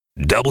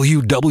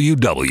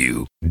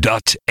www.amw.fm.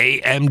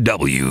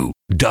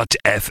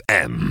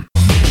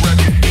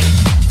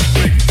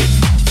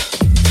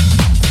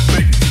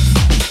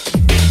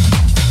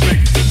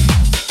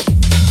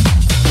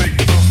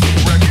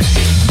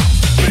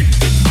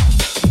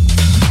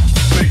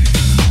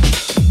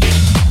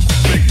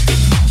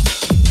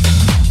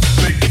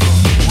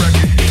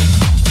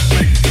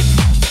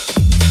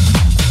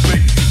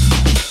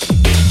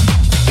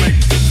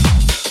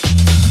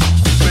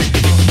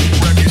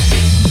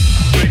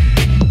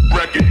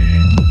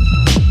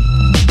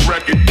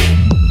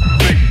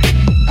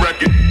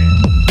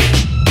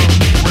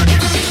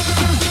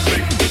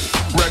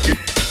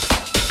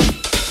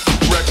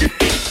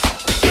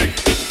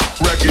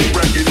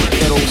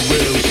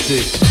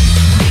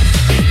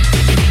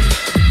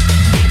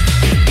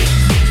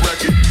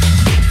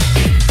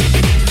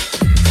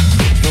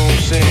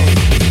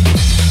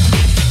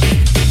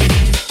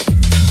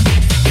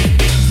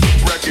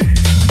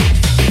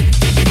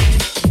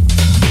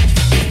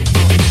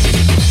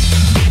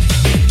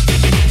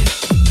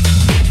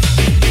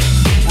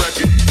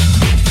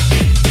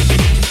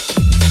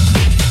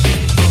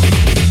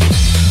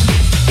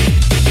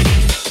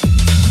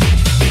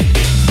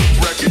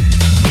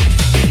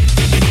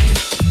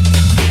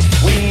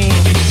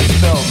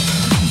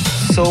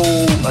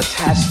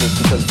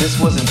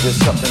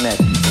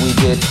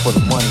 For the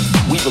money.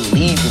 We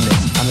believed in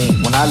this. I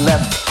mean, when I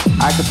left,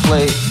 I could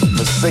play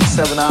for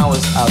 6-7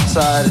 hours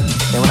outside,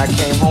 and when I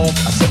came home,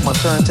 I set my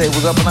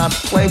turntables up and I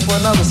played for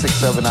another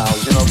 6-7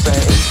 hours. You know what I'm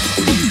saying?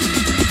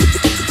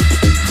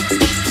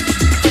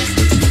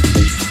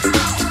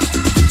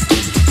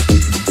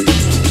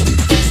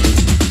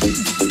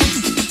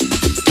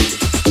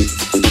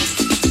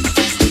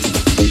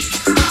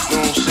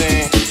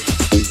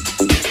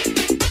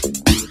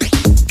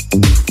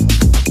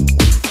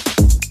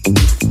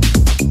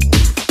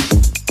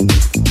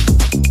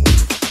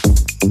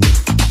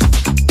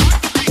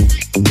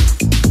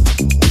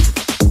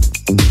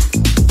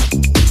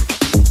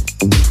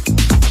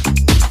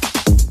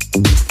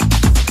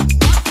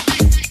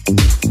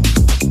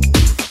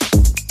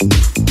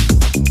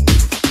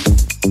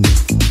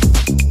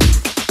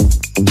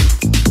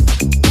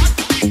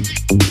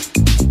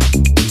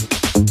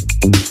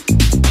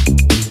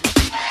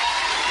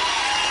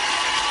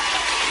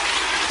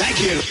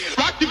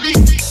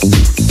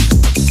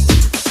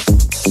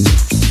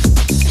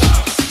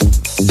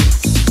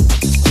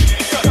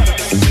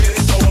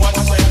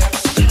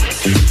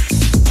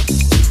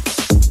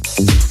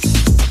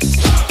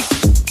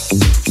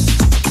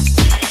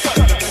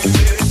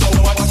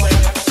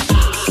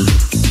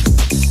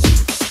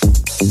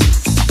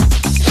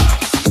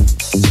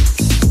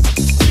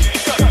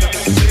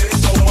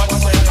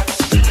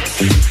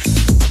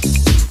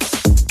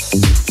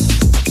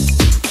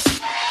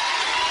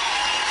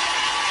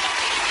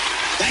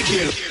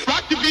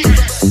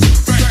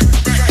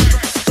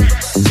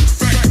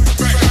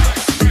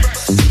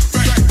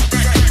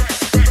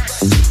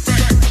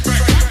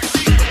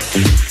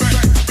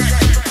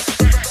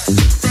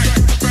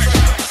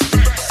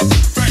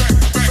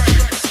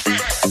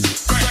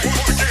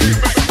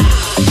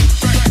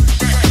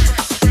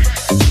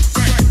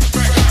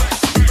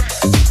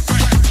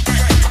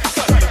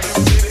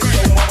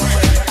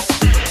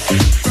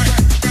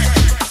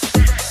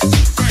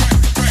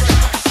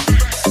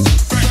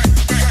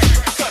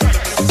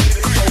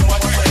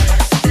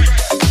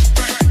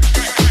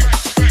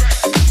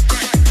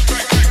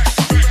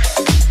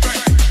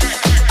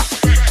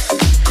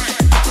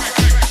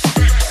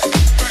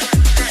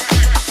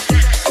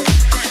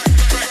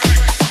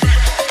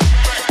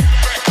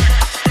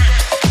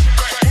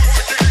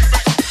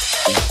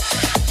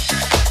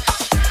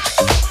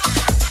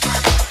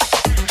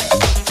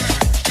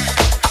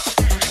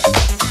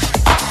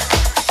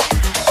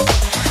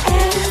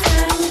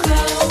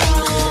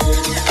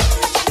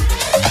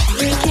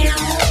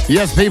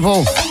 Yes,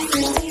 people,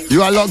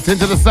 you are locked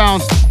into the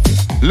sound.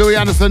 Louie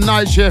Anderson,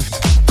 Nightshift.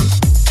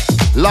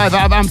 Live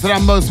out of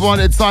Amsterdam, Most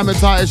Wanted, Simon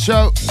Titus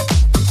show.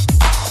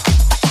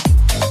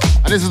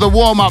 And this is the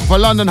warm-up for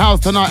London House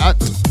tonight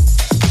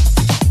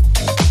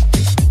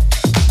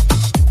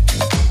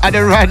at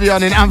the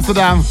RADION in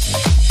Amsterdam.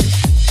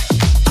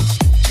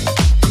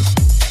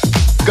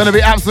 Gonna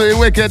be absolutely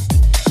wicked.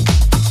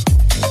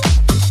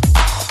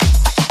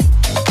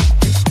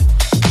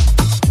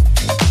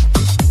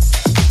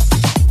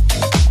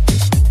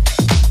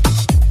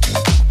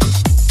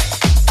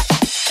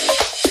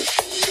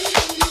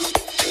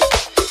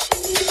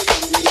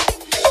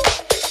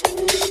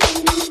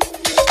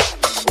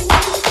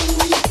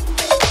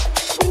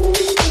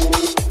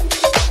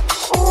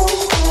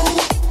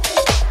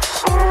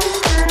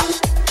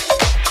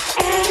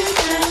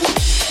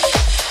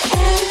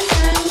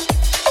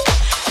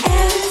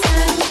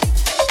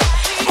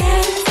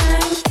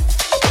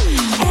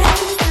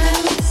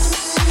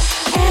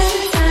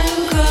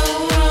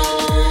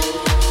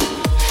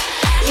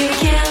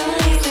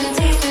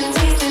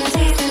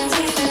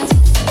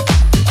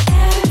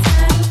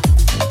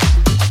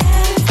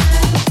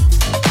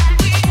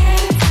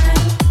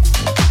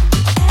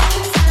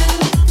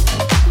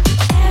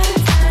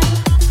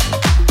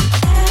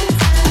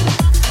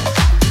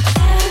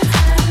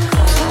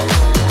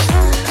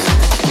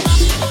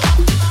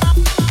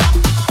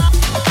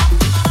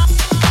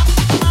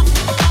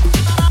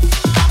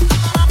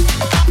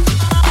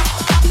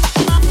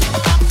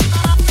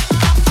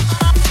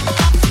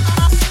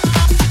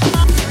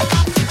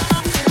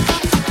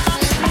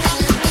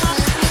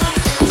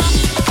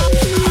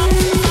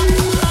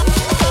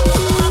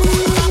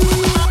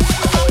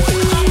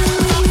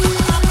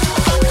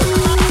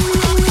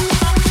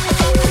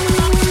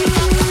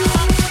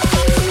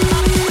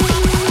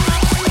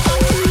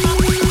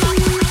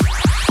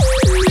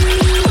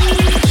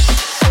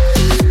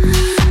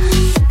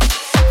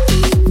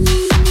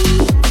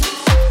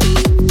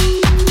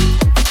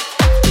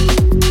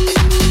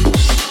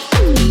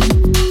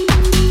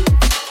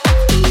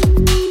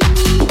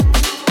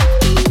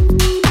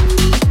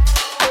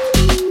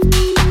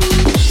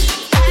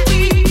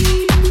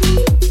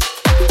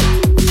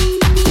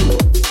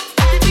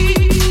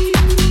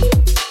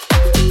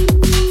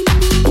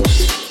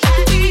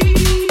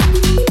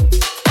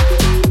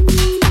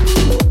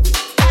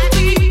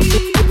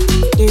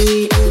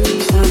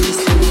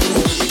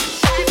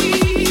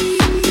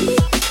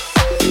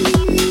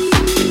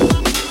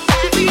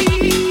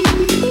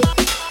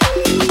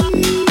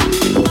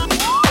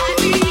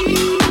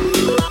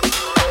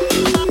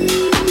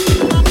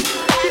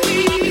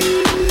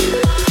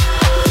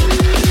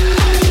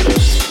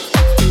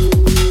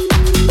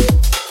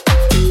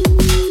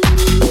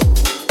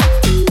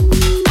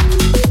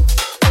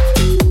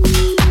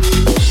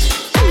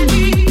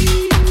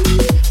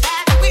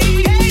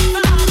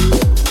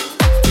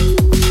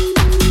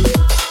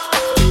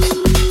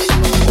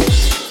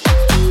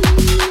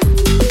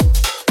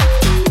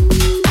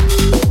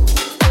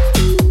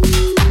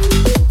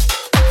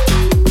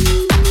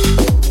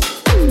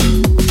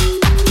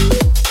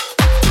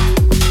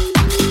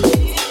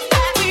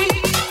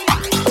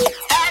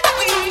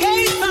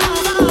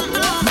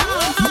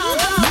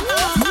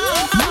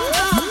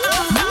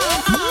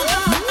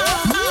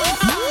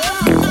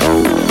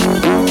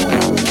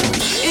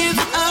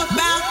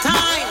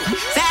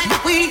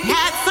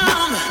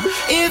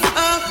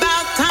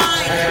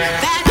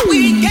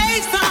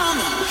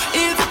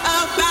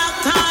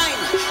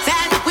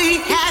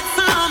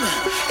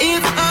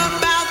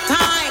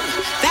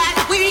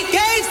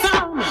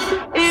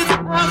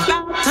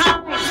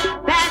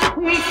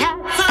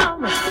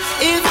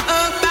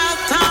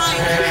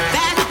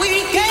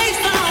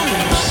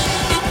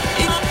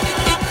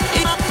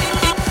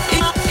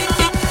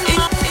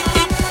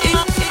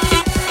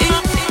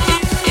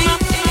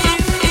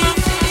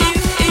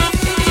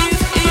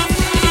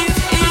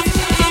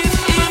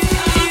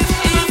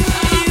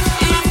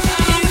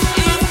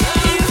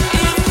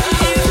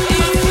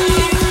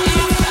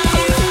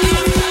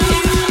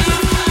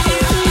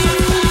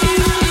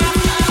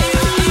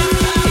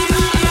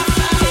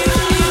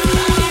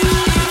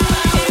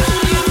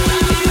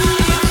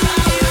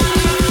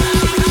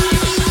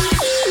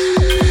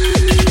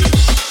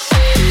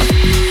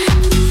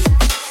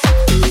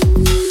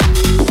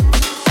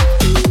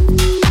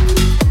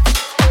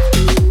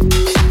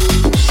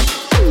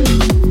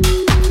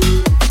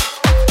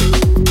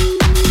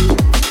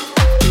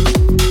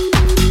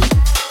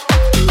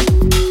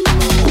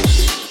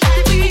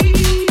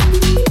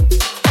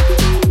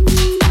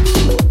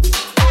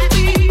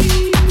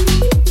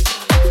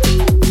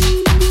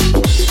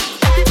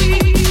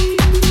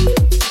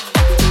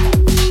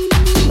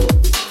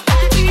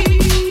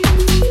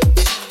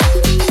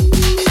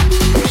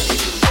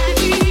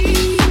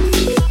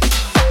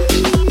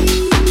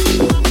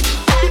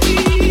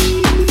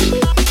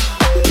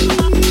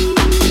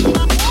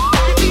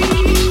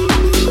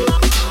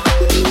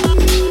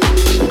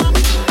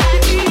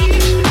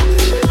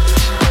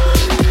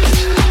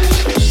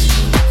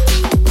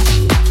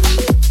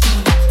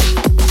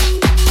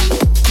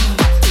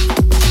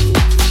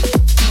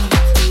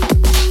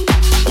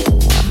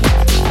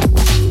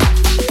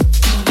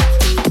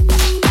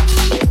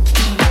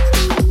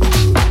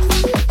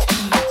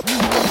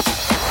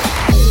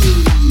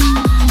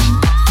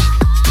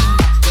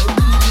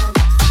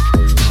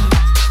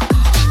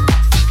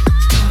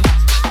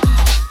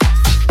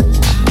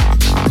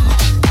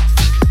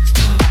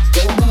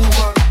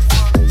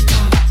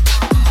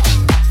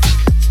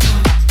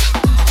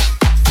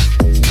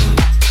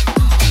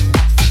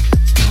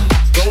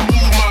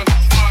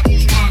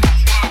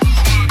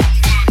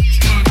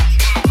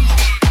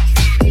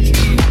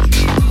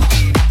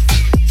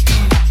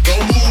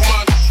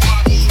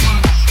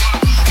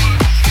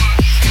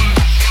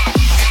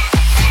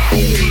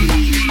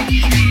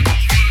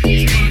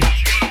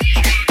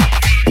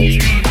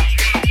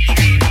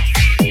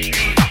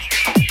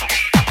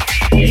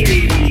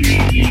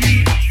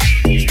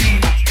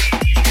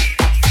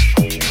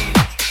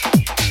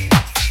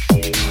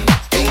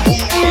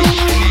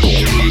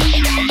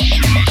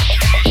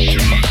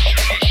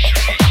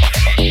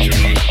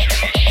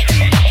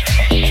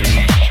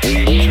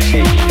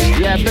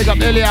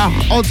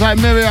 Australia. Old tight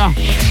Miria.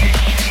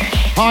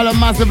 Harlem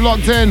Massive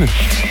locked in.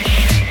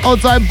 Old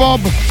tight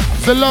Bob.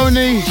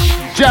 Zaloni.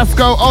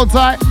 Jasco. Old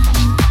tight.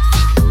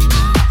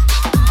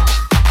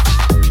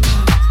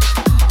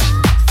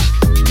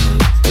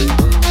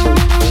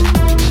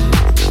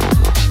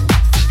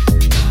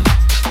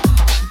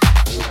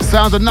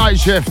 Sounds of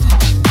Nightshift.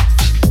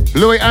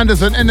 Louie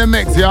Anderson in the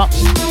mix, yeah.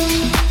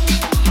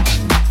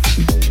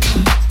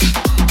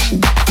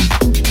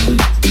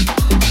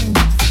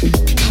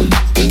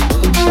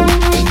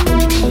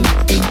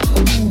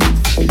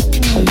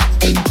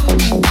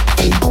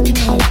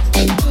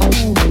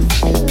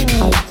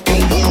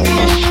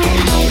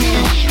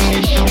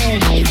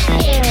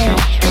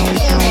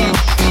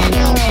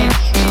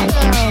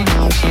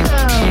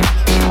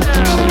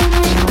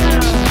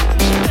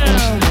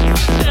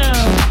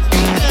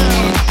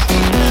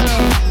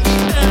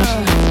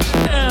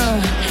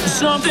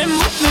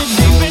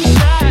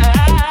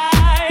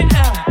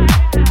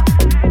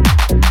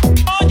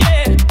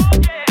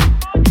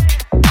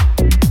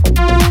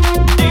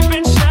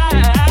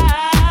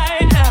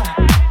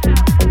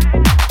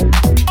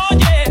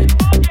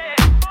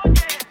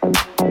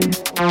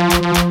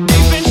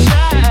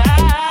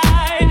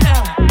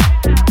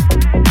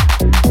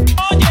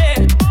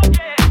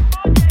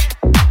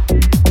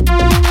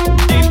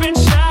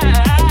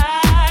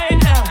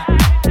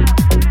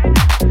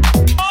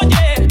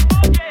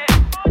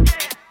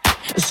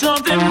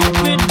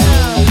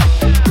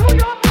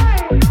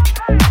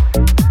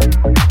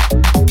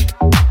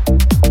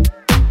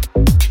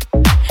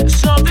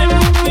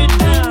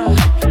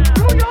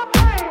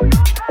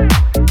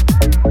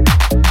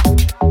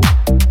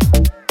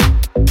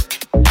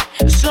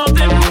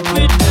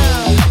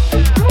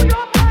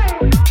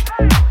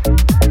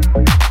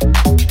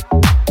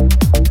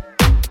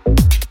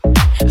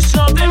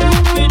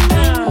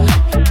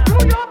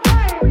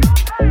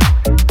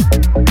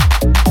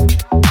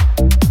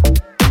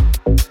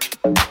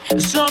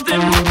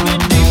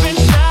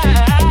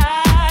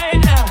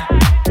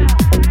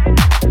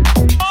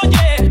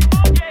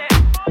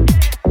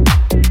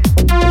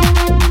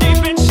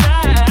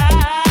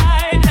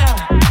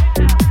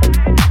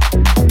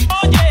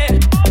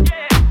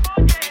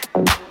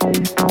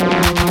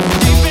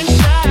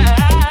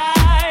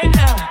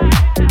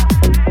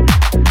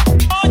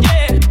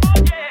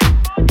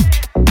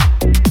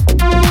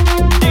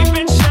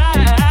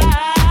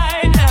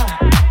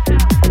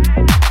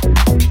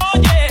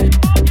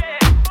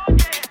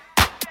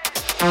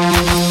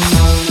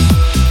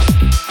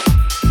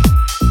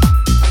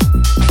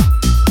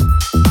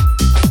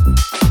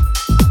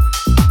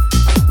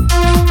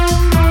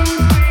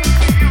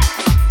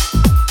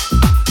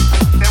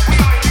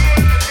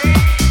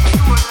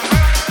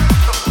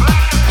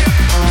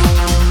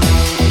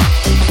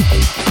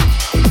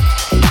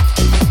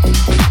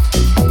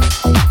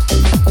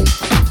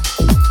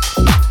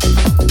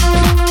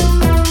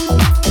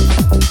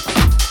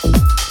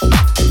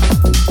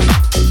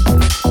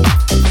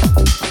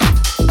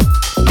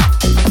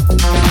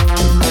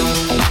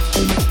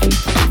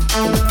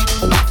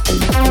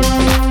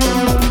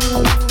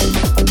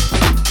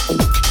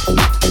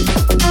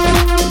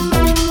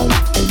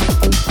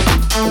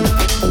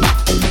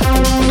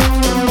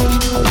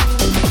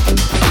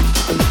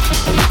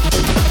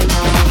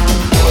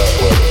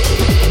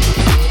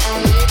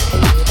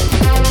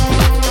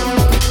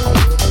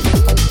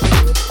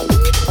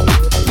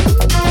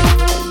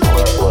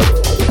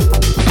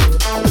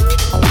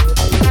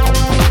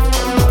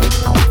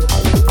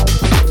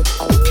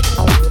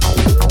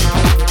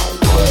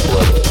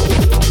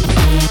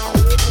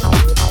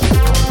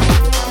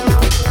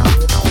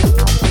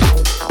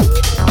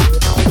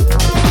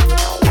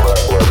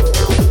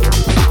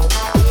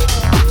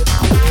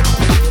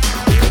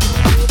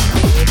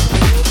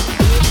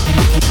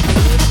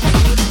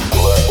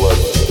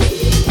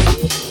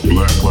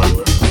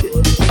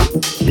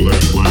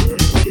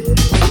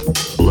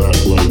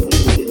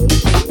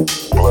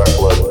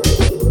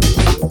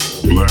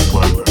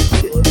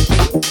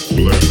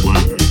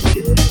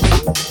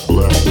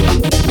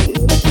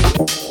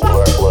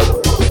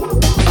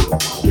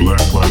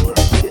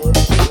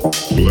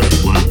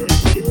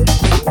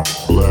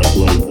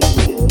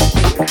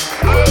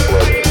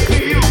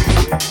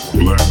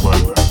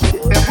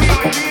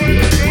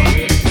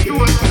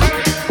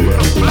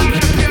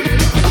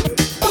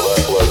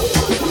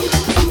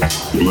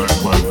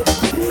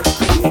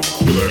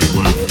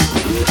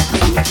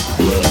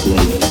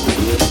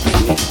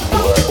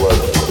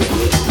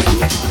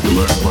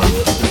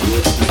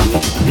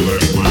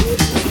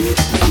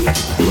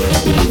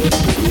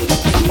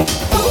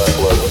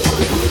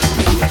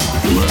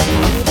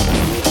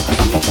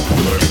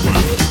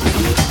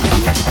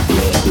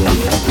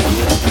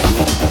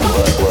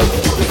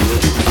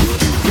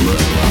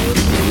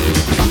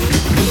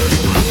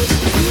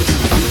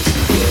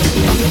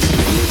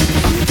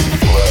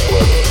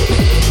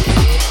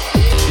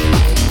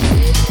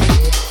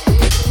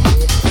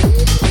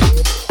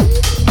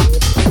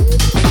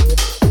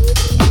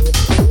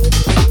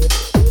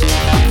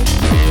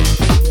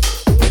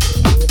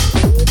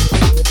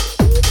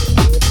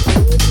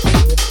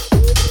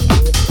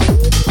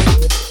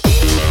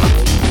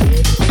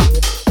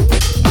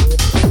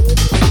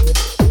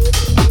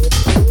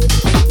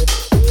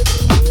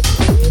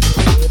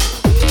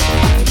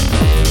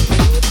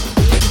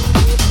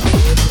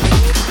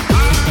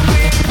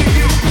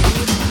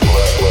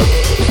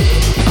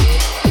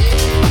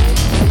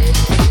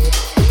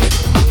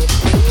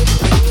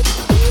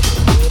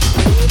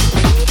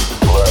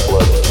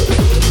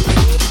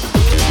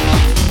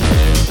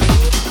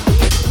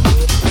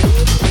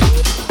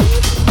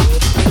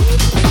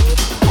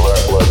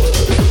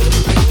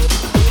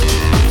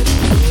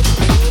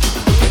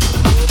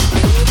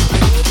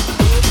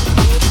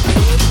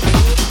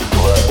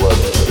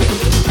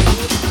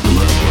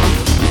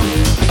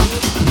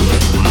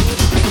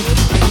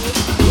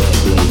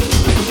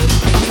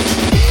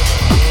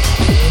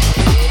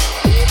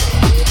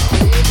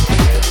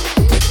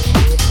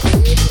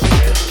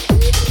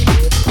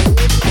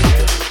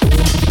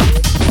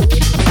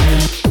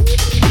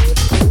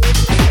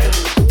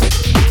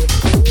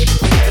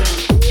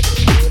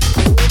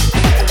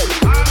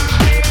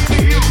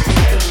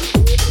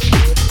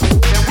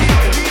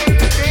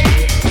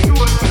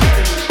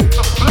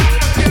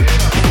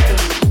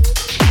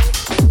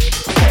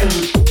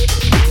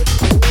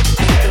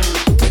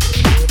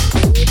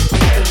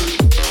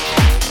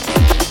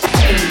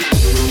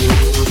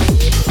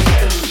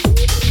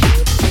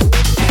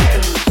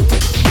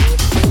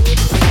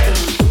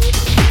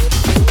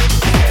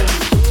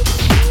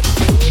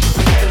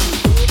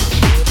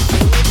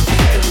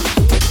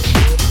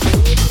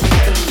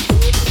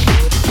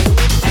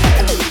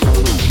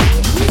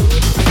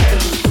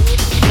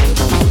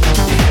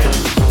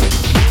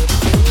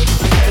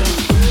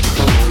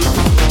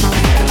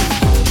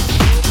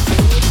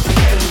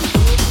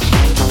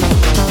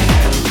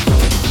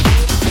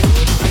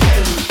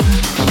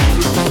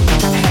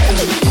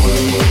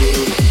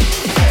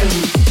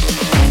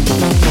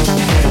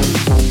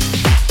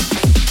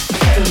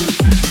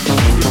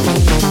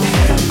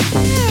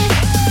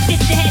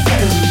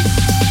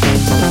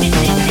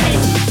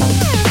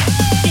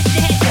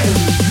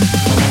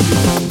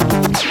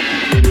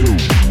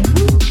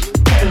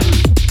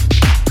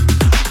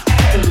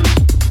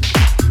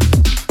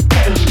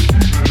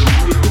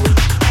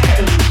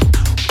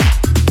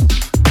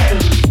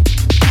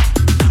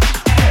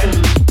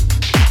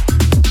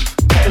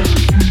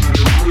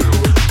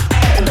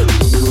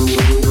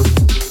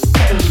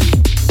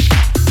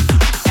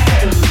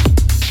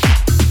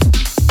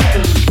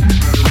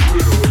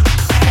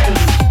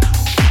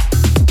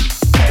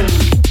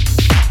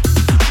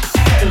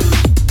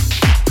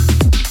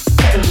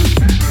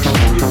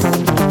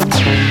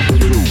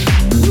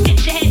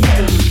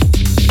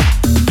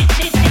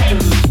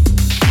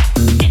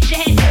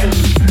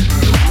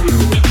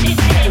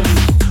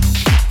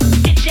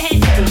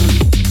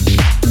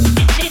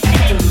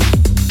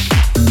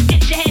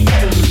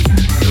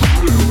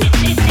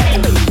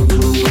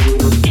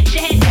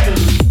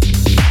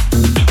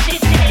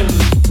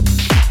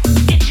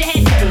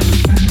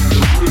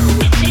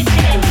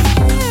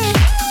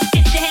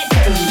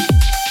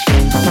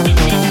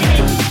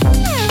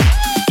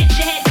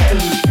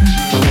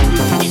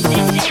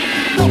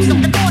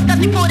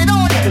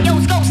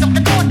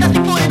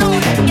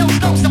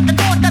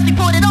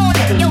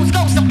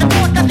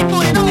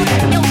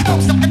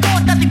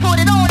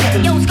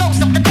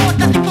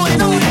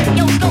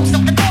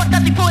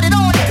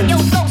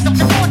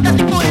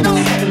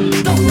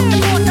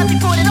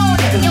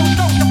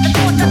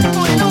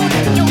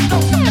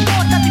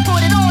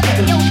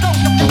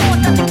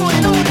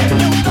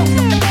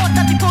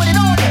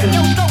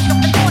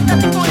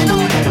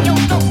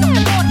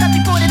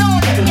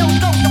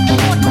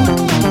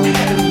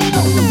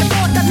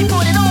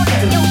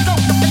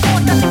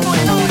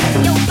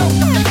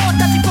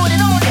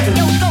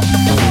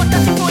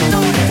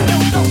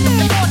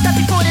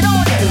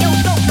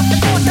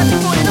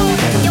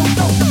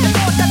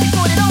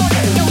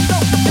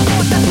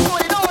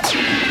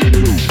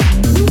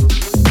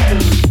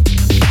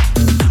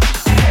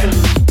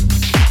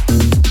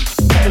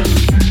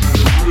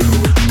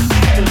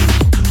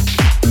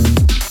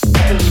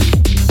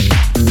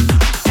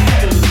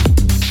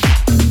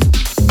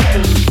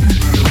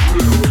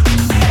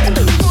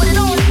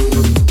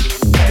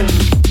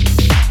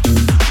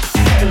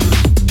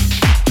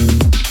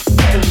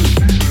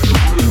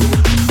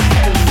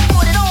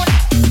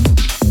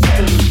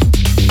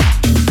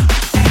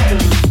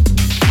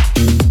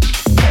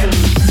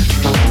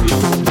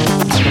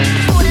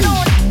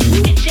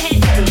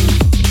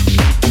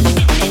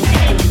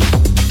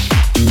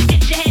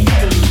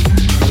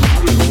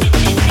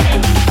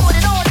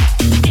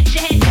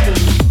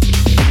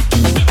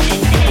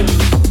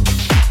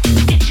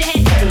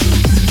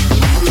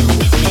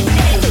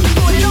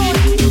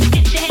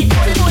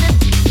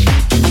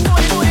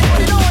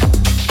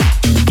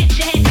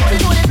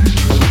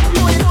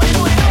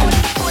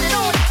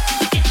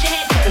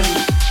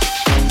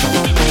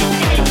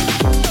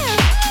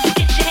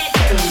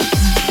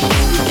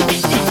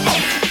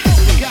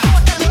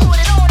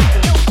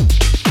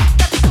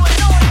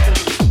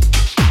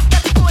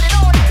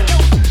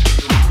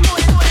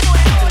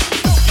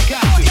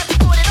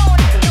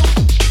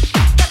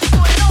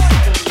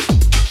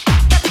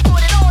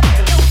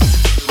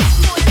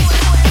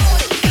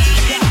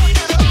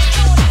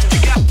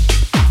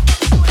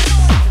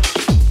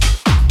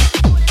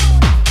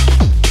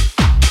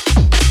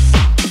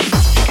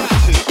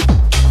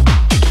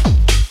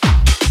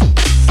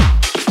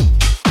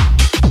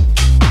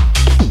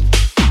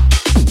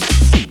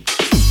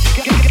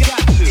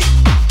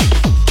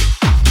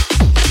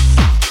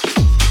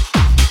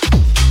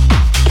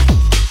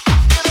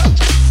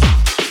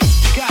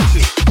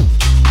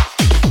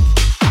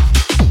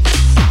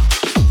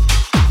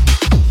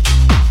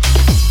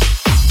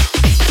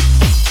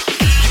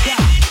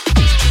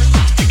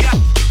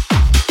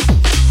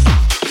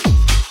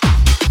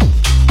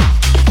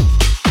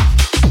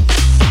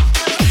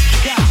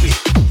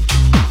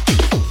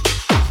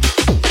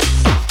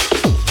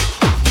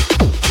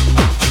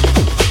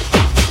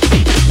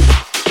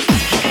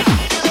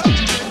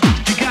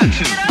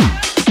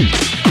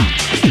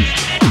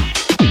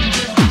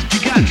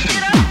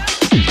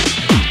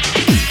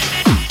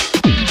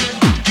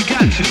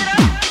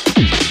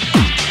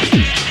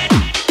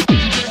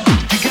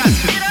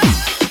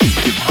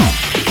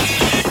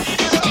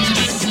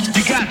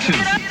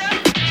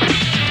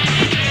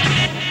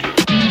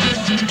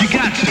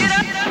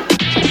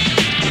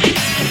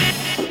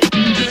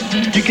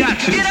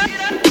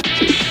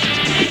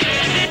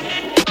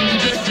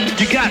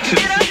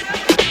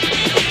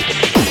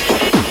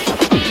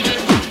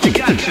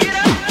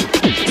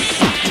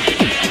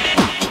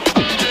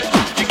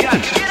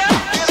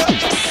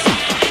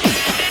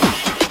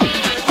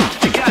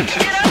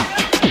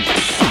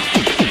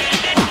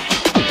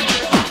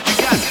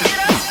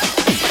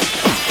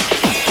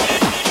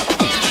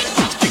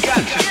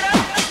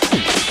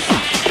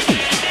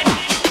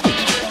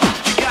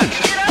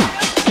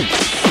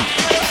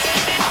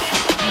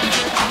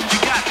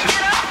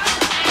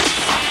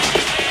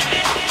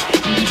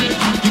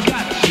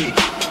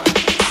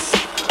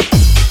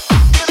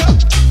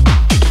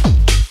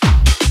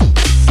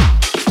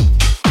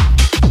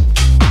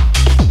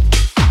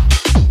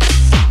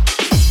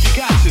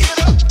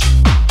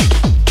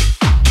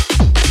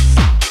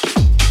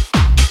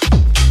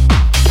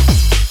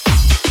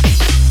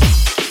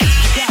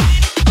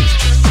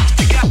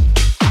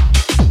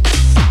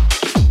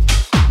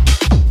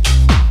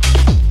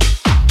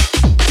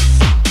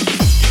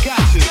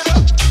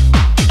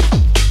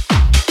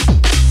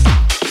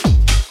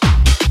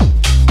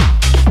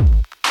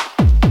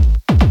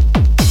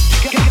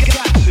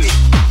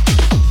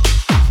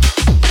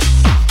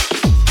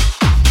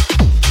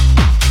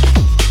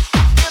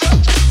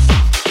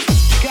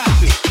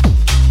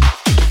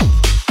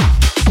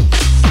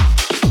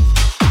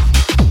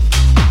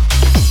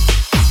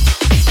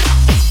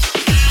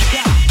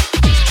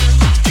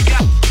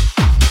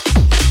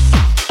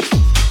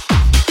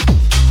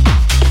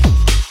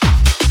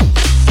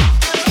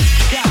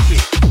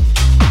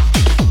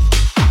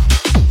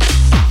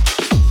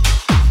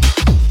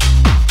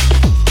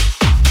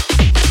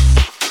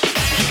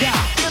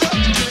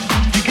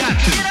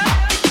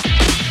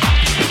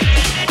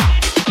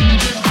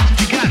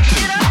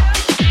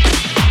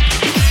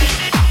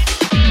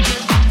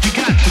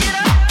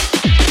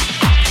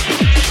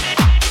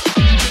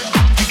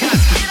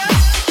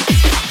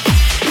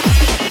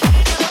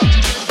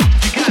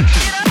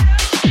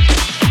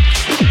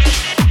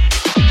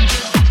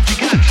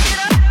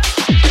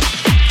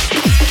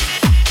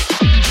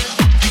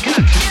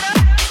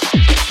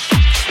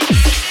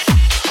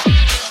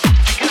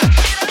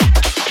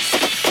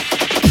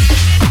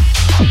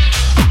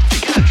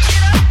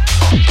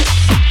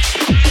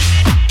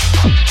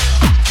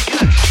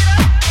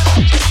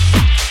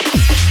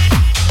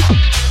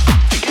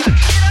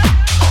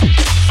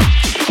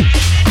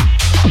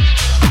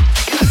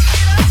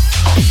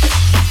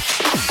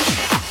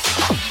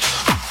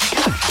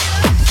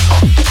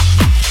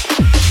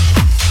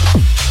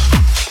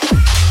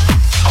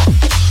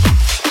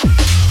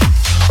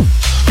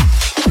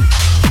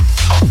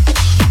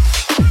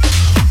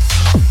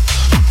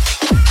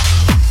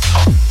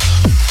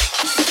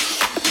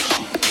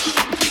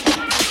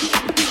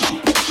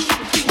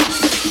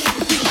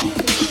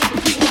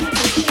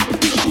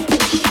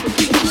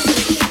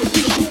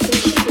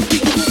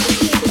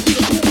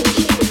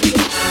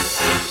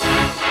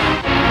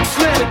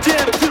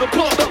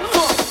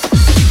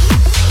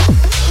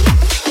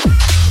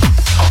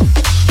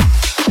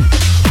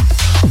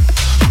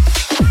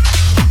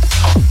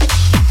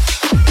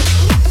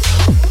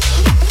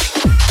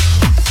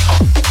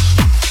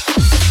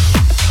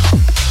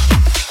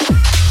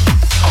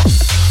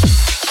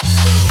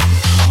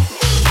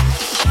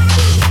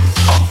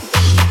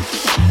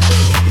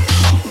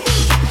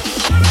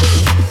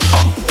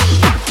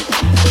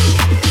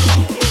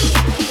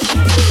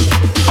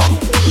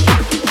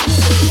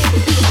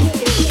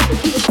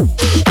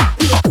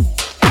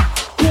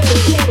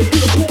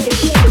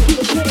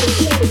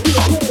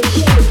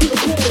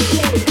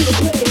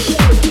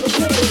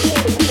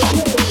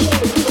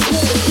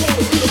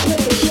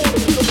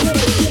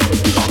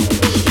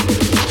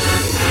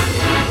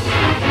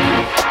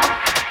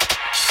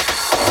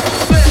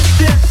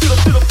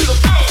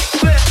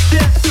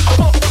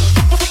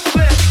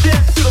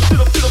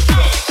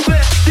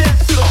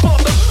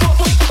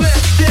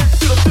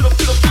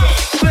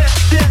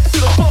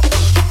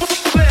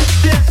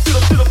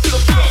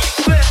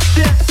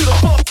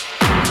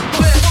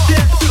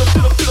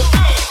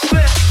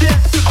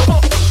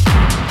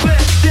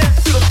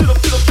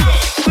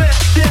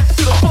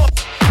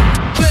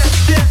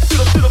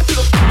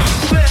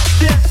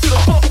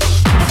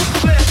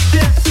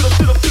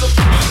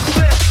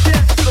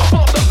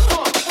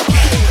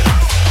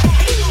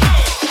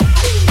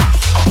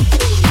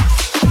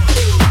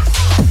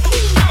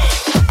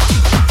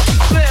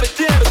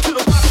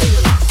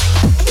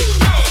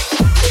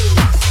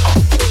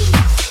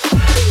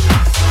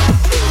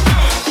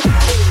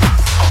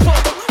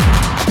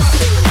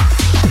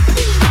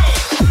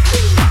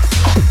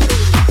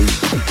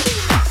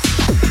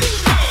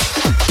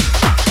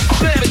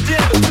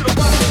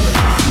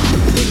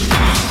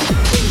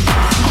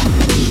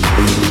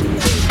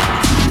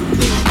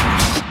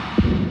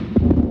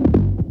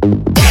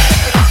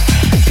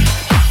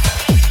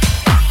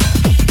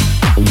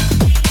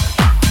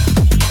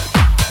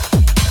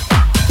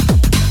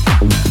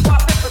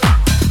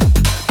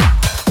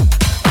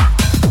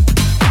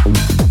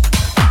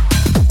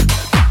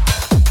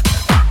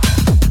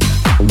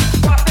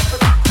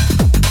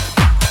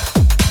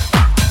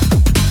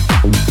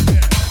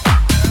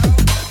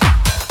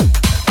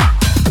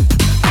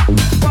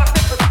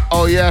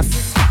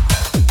 yes.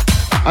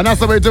 And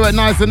that's how we do it,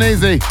 nice and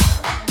easy.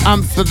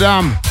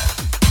 Amsterdam.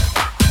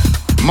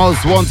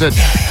 Most Wanted.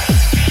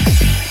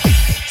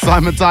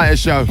 Simon Titus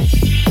Show.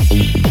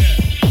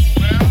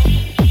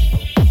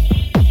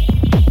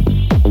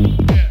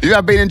 You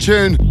have been in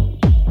tune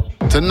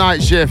to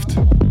Nightshift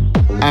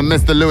and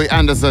Mr. Louie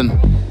Anderson.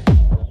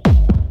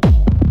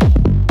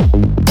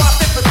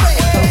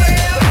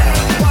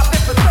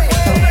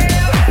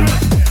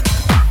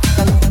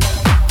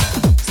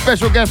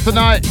 Special guest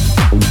tonight.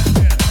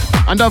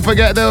 And don't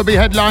forget, they'll be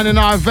headlining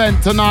our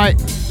event tonight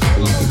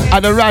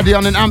at the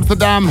RADION in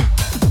Amsterdam.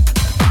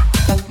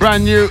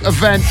 Brand new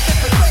event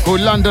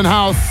called London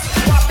House.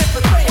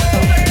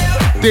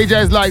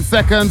 DJs like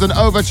Seconds and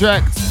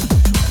Overchecked.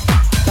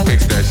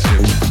 Fix that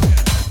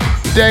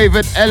shit.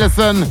 David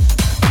Ellison.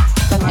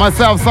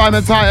 Myself,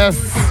 Simon Titus.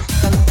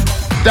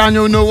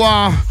 Daniel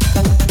Noir.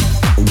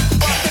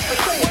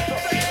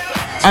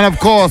 And of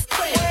course,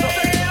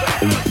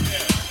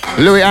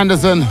 Louie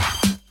Anderson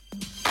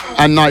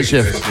and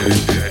Nightshift.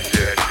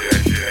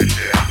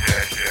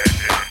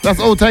 That's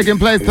all taking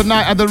place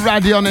tonight at the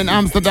RADION in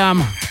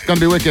Amsterdam. It's gonna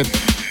be wicked.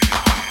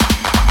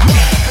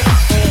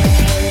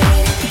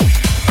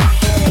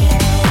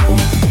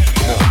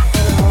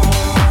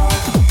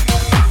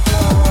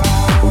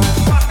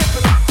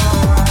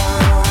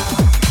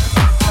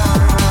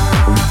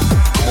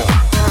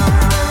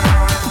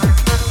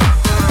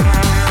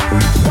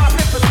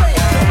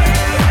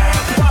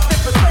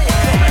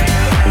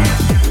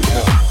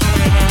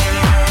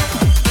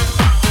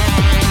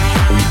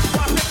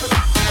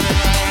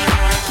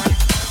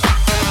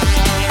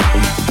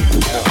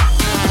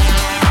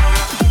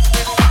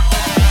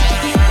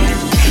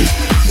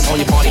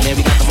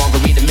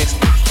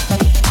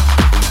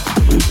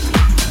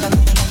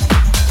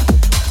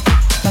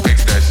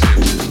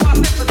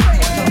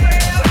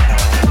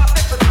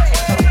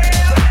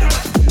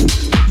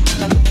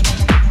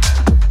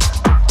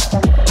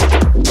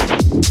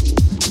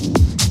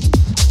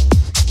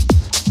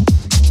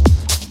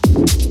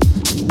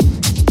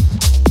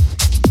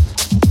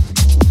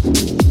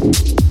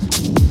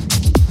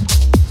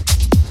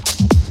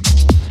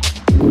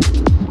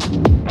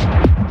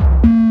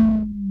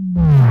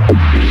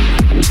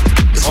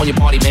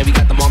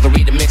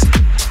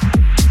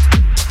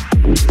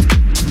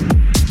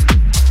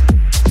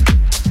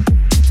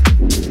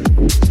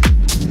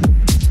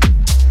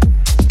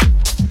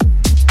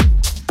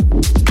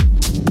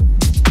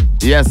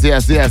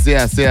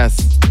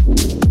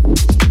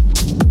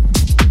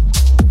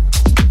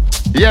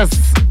 Yes,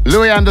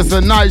 Louie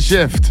Anderson,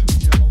 Nightshift.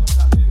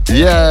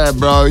 Yeah,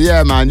 bro.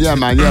 Yeah, man.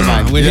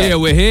 We're here.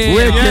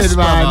 Wicked, yes,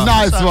 man.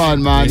 Nice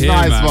one, man. Here,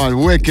 nice man.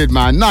 one. Wicked,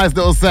 man. Nice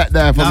little set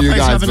there from you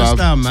guys, bro.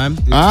 Down, man.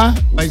 Huh?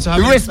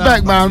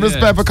 Respect, man.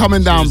 Respect for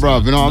coming down, bro.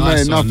 You know what I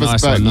mean? Enough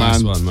respect, man.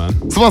 Nice one,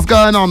 man. So what's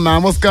going on,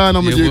 man? What's going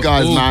on with you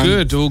guys, man?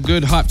 All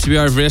good. Hyped to be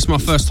over here. It's my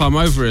first time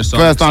over here. So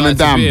First time in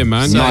Dam. here,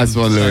 man. Nice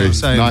one, Louie.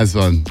 Same. Nice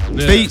one.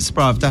 Yeah. Beats,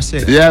 bruv, that's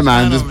it. Yeah,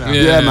 man. Just,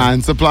 Yeah.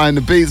 man. Supplying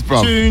the beats,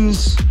 bro.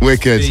 Tunes.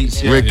 Wicked,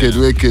 Beats, yeah. wicked.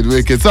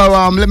 So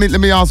let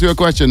me ask you a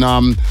question.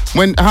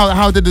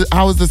 How did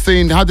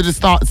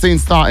the scene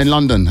start in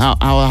London?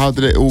 How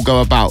did it all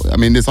go about? I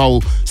mean, this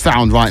whole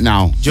sound right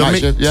now. Do you want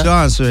me to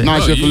answer it?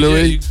 Nightshift for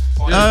Louie.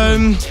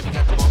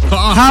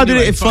 How did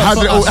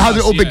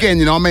it all begin?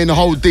 You know what I mean? The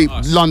whole deep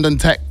London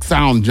tech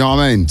sound. Do you know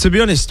what I mean? To be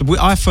honest,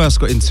 I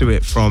first got into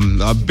it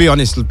from, I'll be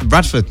honest,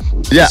 Radford.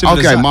 Yeah. Simple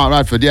as Okay. that. Mark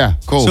Radford. Yeah.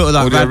 Cool. Sort of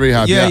like Audio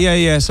Rehab.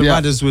 Yeah. So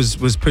Yeah. Radders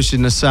was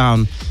pushing the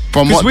sound.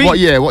 From 'Cause what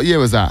year? What year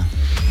was that?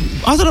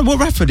 I don't know what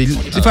Radford.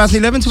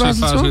 2011,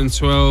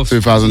 2012.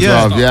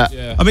 2012.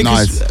 Yeah. I mean,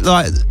 nice. 'cause,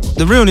 like,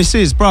 the realness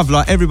is, bruv,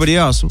 like everybody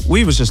else,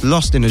 we was just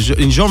lost in genres.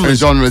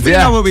 In we didn't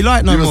know what we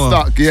liked no you more. were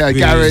stuck. Yeah. We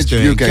Garage, was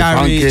doing UK garage,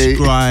 funky,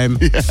 grime,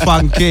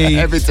 funky,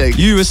 everything.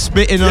 You were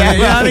spitting on Yeah. it.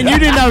 Yeah, I mean, you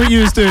didn't know what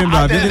you was doing,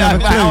 bruv. You didn't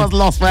have a clue. I was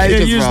lost for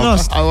ages, you was bro.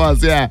 lost. I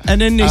was, yeah. And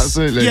then this,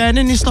 Absolutely. and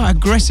then this like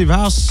aggressive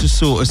house just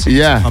sort of seemed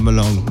to come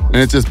along.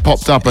 And it just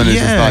popped up, and it's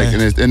just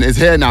like, and it's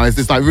here now. It's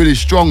just like really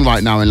strong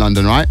right now in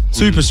London, right?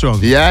 Super strong.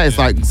 Yeah, it's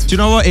like. Do you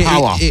know what?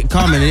 Power. It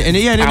come and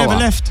they never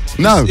left.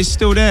 No. It's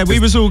still there. We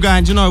was all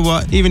going, do you know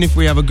what? Even if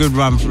we have a good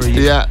run for a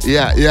year.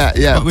 Yeah.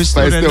 But we're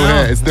still there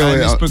now. here. It's still and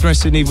here. it's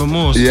progressing even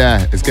more. So.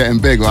 Yeah, it's getting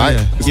big, right?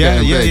 It's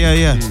getting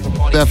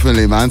big.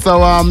 Definitely, man. So,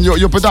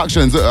 your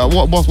productions.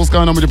 What's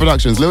going on with your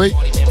productions, Louie?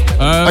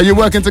 Are you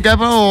working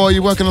together, or are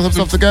you working on some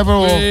stuff together,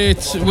 or?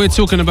 We're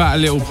talking about a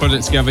little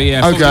project together.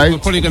 Yeah. Okay. We're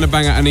probably going to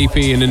bang out an EP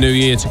in the new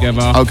year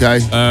together. Okay.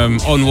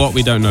 On what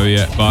we don't know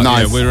yet, but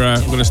nice. yeah, we're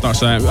going to start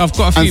saying. I've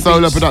got a few and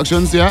solo beats.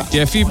 productions, yeah.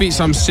 Yeah, a few beats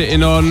I'm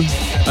sitting on.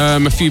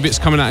 A few bits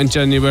coming out in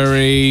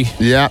January.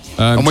 Yeah.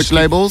 On which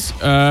labels?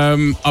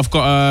 I've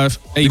got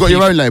a. You got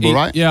your own label,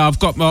 right? Yeah, I've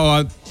got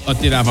my. I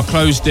did have. I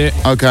closed it.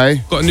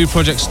 Okay. Got a new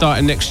project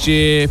starting next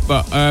year,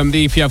 but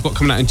the EP I've got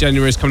coming out in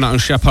January is coming out on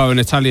Chapeau, an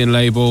Italian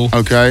label.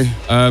 Okay.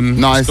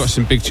 Nice. It's got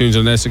some big tunes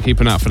on there, so keep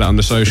an eye out for that on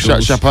the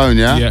socials. Chapeau,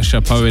 yeah? Yeah,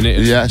 Chapeau in it.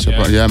 Yeah,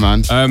 Chapeau, yeah,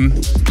 man.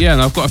 Yeah,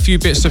 and I've got a few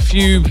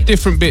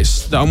different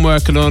bits that I'm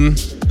working on.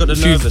 Got the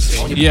nervous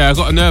thing. Yeah, I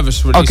got a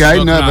nervous release.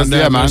 Okay, nervous,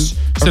 yeah, man.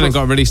 Still ain't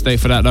got a release date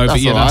for that though, but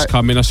yeah, that's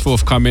coming. That's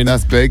forthcoming.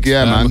 That's big,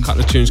 yeah, man. A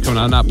couple of tunes coming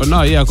out on that, but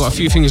no, yeah, I've got a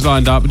few things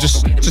lined up.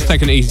 Just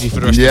taking it easy for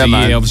the rest of the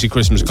year. Obviously,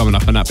 Christmas coming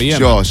up and that, but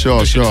yeah,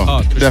 sure.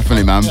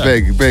 Definitely, man.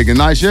 Yeah. Big. And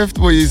Nightshift,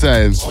 what are you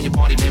saying?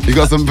 You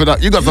got some big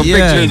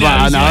tunes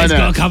right now,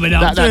 innit?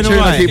 That tune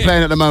I keep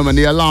playing at the moment,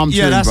 the alarm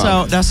tune,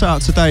 bro. That's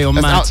out today on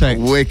Madtech.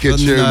 Wicked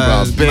tune,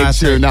 bro. Big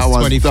tune. That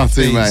one's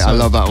dirty, mate. I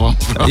love that one.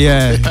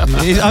 Yeah,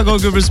 I got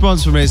a good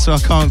response from it, so I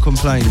can't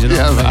complain. You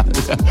know what I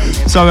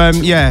mean? So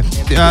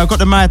I've got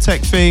the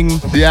Madtech thing.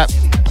 Yep.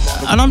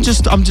 And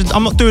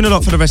I'm not doing a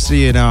lot for the rest of the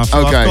year now. So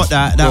Okay. I've got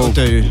that. That'll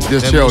do. Just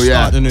then chill, we'll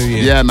start the new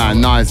year. Yeah, man.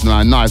 Nice.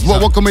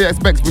 What can we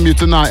expect from you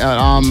tonight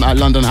at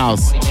London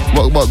House?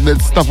 What the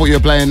stuff what you're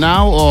playing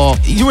now, or?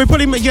 We're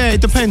probably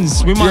it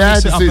depends. We might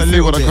mix it up a see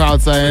little what the bit.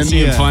 crowd's saying.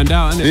 See and find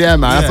out, innit? Yeah,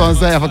 man. That's what I'm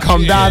saying. If I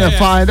come down and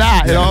find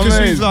out, you know what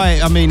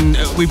I mean?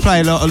 we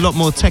play a lot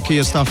more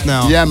techier stuff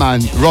now. Yeah,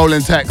 man.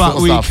 Rolling tech But sort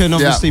of we stuff. can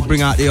obviously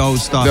bring out the old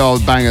stuff. The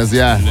old bangers,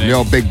 the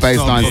old big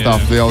bassline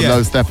stuff, the old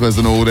low steppers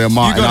and all the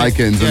Martin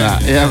Ikins and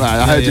that. Yeah, man.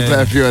 I heard you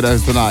play a few of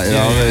those tonight. You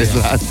know what I mean? So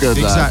that's good.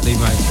 Exactly,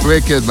 mate.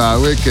 Wicked,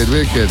 man.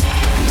 Wicked.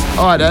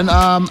 All right then.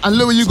 And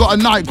Louie, you got a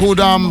night called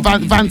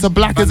Vanta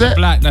Black, is it?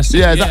 Black, that's it.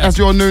 Yeah, that's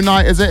your new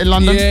night, is it, in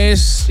London? Yeah,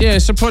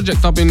 it's a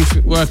project I've been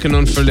working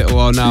on for a little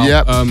while now.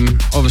 Yep.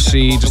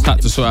 Obviously, just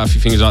had to sort out a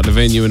few things like the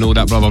venue and all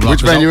that, blah blah blah.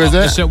 Which venue is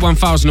it? It's at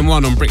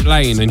 1001 on Brick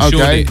Lane in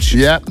Shoreditch.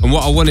 Yep. And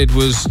what I wanted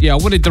was, I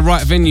wanted the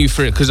right venue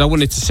for it because I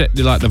wanted to set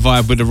the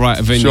vibe with the right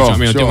venue. Do you know what I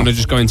mean? I didn't want to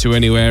just go into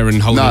anywhere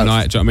and hold a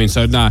night. Do you know what I mean?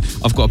 So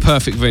I've got a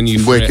perfect venue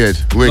for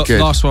it. Wicked.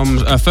 First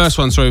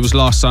one, was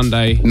last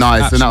Sunday.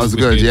 Nice, Absolutely and that was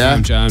good, yeah?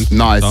 Jammed.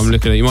 Nice. So I'm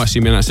looking at you might see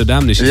me in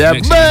Amsterdam this year.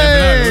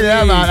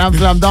 Yeah, man,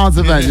 Amsterdam dance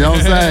event. You know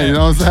what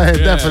I'm saying?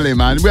 Definitely,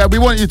 man. We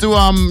want you to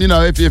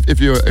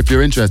if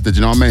you're interested,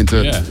 you know what I mean,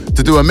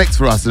 to do a mix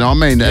for us. You know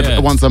what I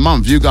mean? Once a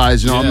month, you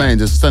guys, you know what I mean,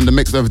 just send a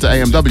mix over to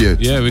AMW.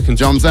 Yeah, we can.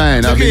 Do you know what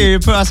I'm saying? Look at you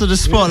put us on the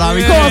spot.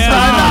 Like, of course,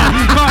 man.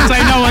 You can't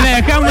say no on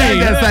there, can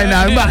we? Can't say no.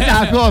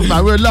 Of course,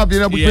 man. We love we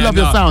love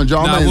your sound. Do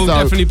you know what I mean? We'll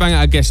definitely bang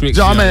out a guest mix.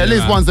 Do you know what I mean? At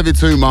least once every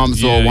 2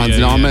 months or once.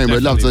 You know what I mean?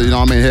 We'd love to. You know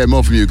what I mean? Hear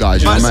more from you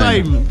guys. You know what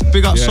I mean?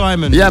 Big up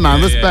Simon. Yeah,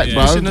 man. Respect,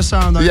 bro. Pushing the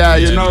sound. Yeah,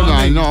 you know,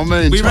 man. You know what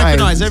I mean? We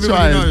recognise.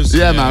 Everybody knows.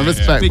 Yeah, man.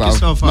 Respect, bro.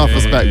 Enough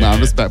respect, man.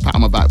 Respect. Pat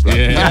on my back, bro.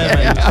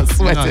 I'm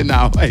sweating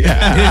now.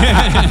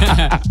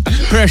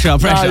 Pressure.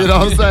 You know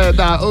what I'm saying?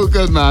 All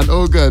good, man.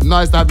 All good.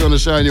 Nice to have you on the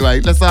show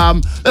anyway.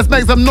 Let's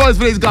make some noise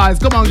for these guys.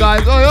 Come on,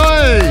 guys.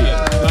 Oi.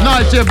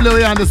 Nightshift,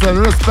 Louie Anderson.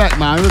 Respect,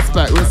 man.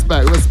 Respect.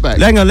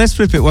 Hang on, let's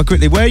flip it one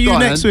quickly. Where are you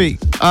next week?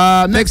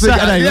 Next week,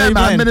 Saturday. yeah,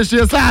 man. Ministry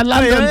of Sound,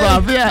 London,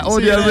 bruv. Yeah,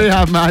 Audio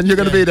Rehab, man. You're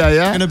gonna be there,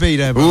 yeah? Gonna be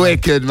there, bro.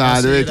 Wicked,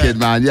 man. Wicked,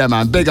 man. Yeah,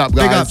 man. Big up,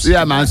 guys. Big ups.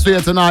 Yeah, man. See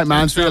you tonight,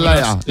 man. See you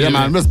later. Yeah,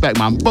 man. Respect,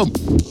 man. Boom.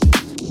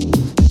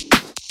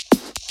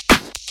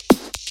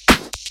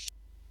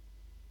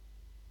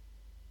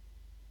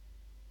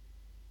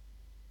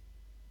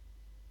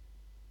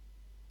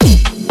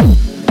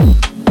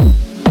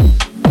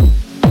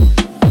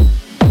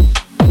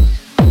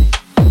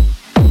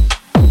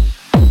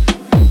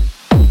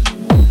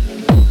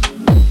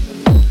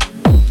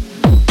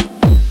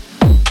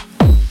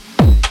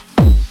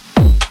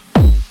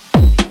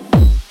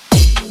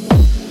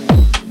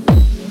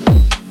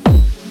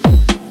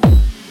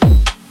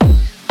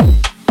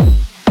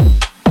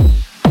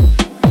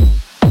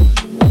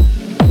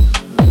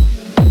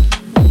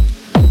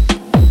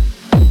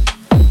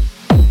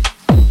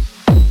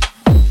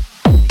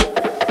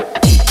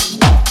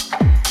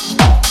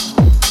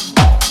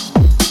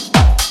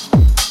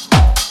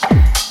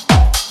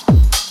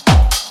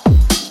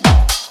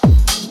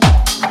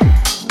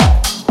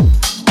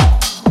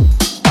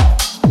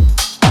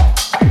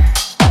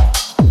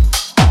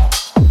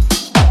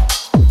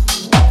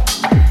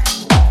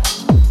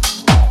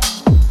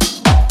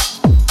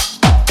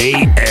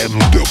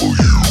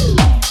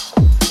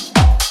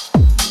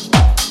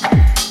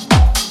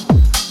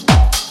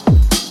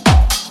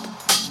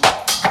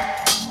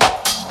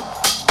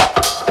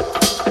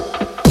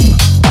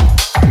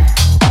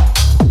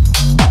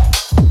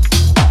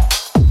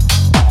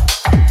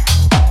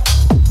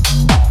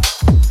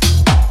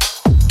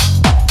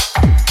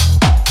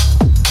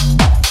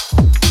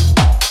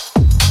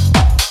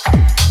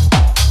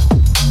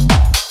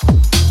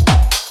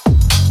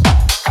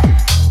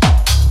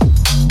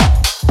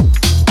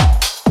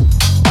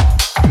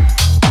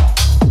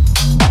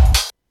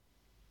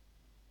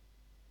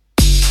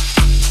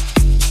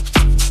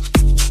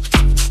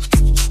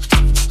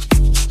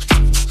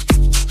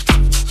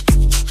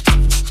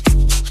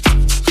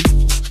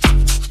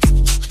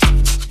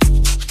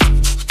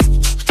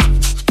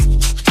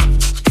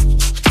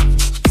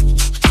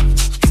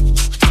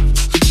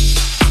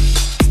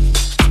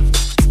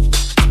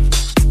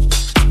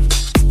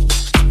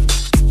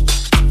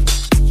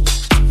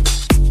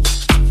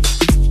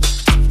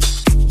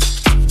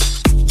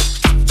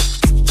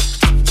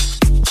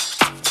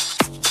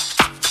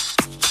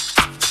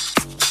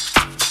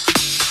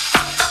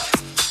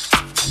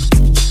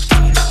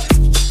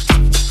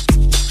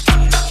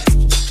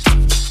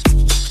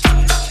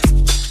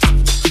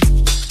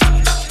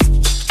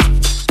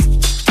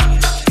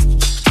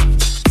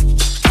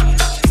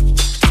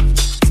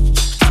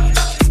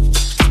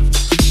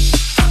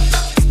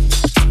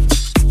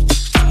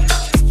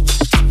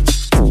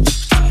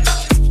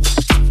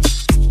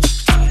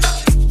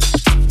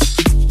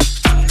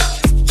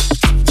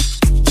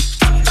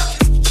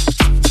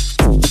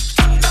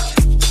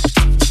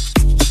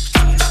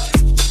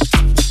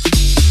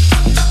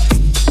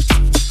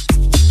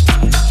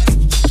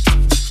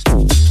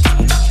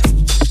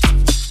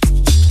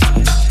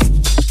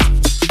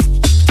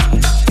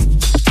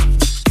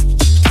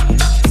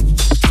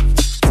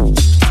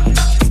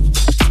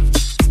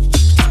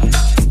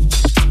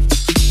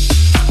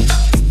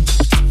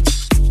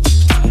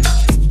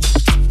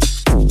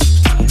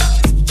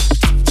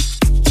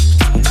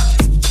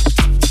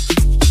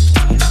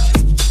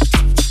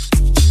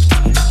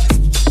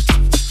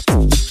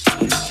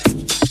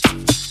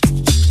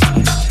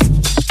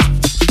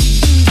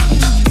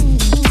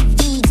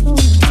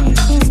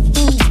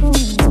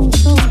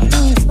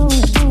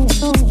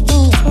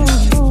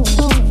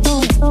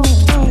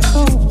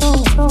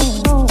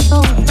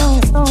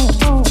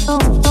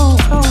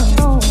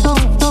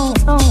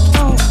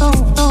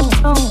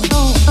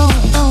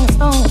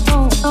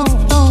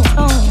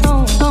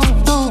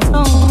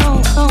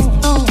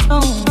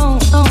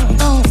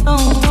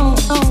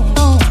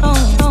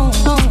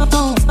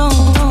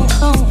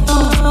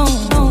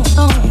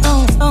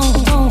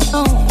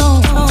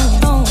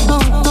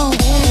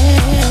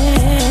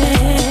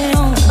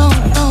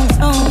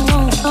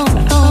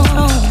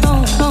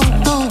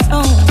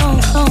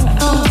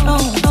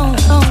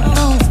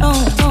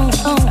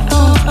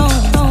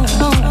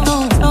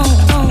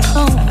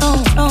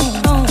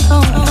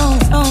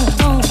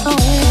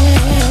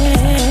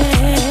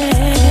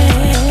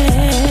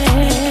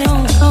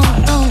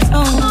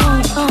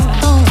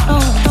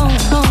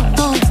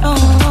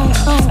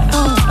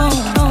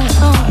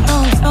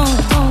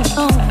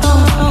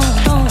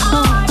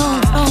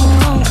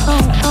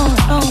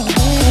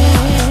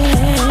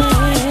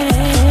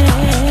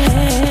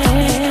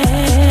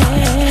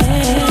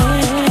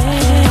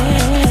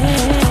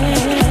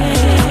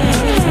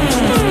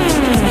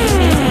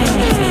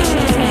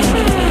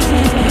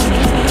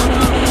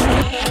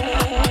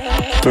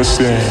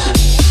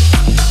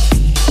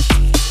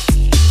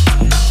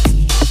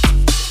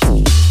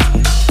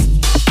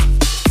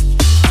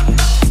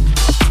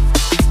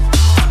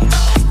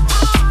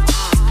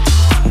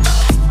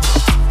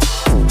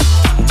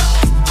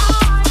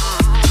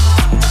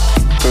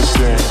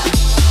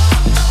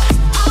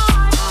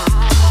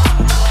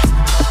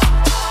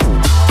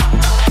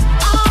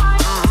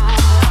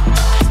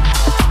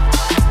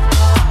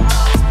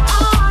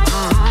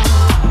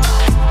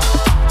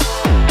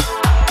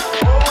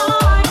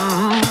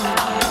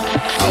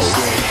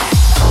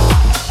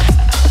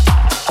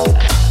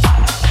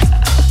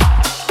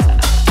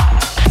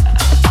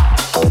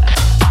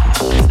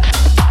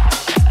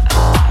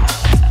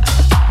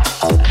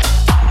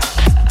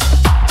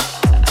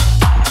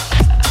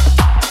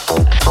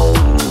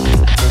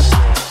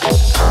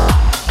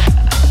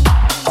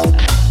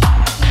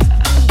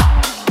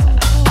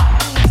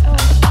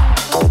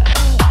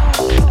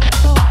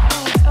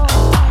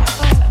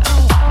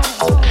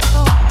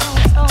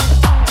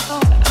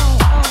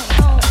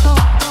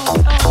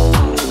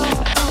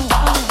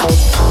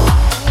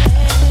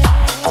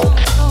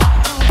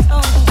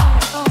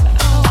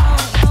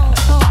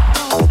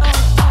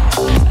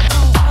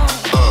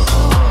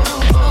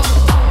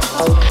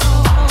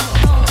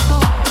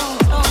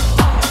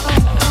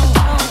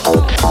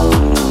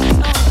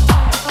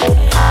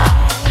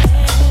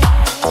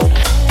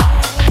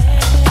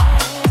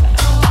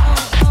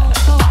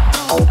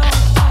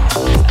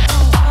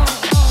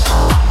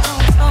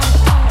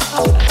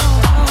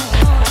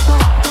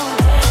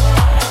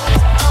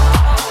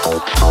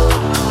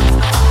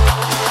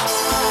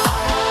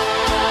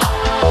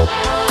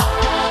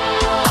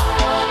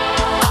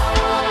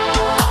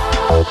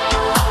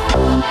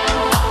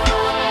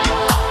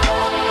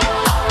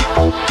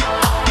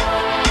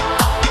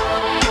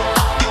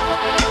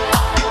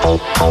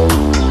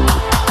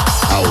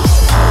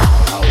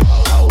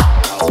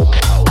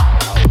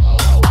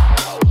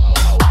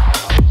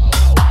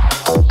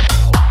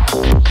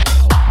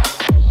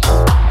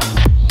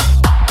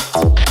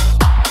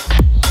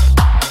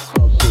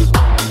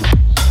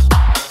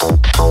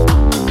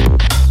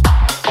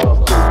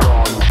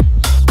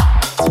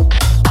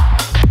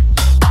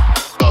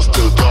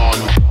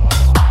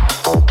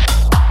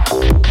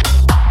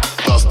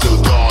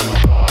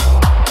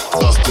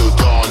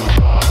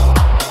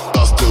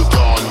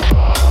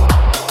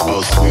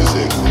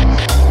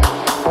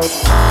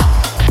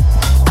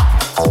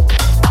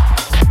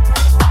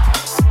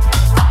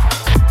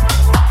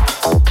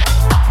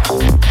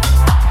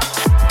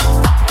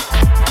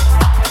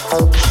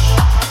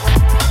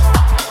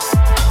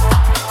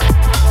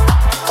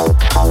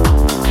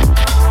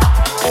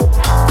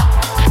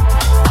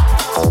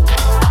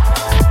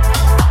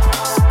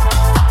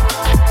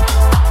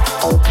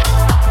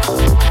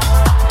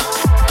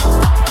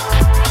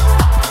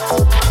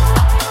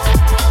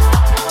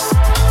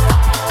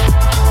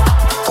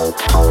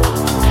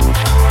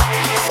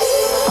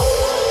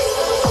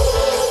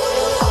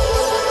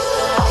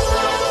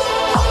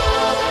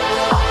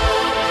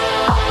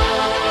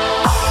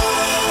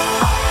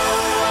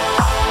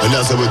 And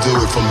that's how we do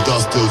it from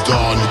dusk till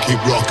dawn. Keep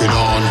rocking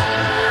on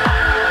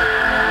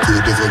to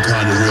a different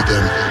kind of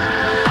rhythm.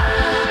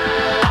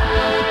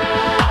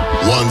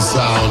 One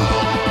sound,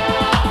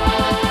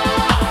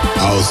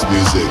 house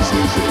music.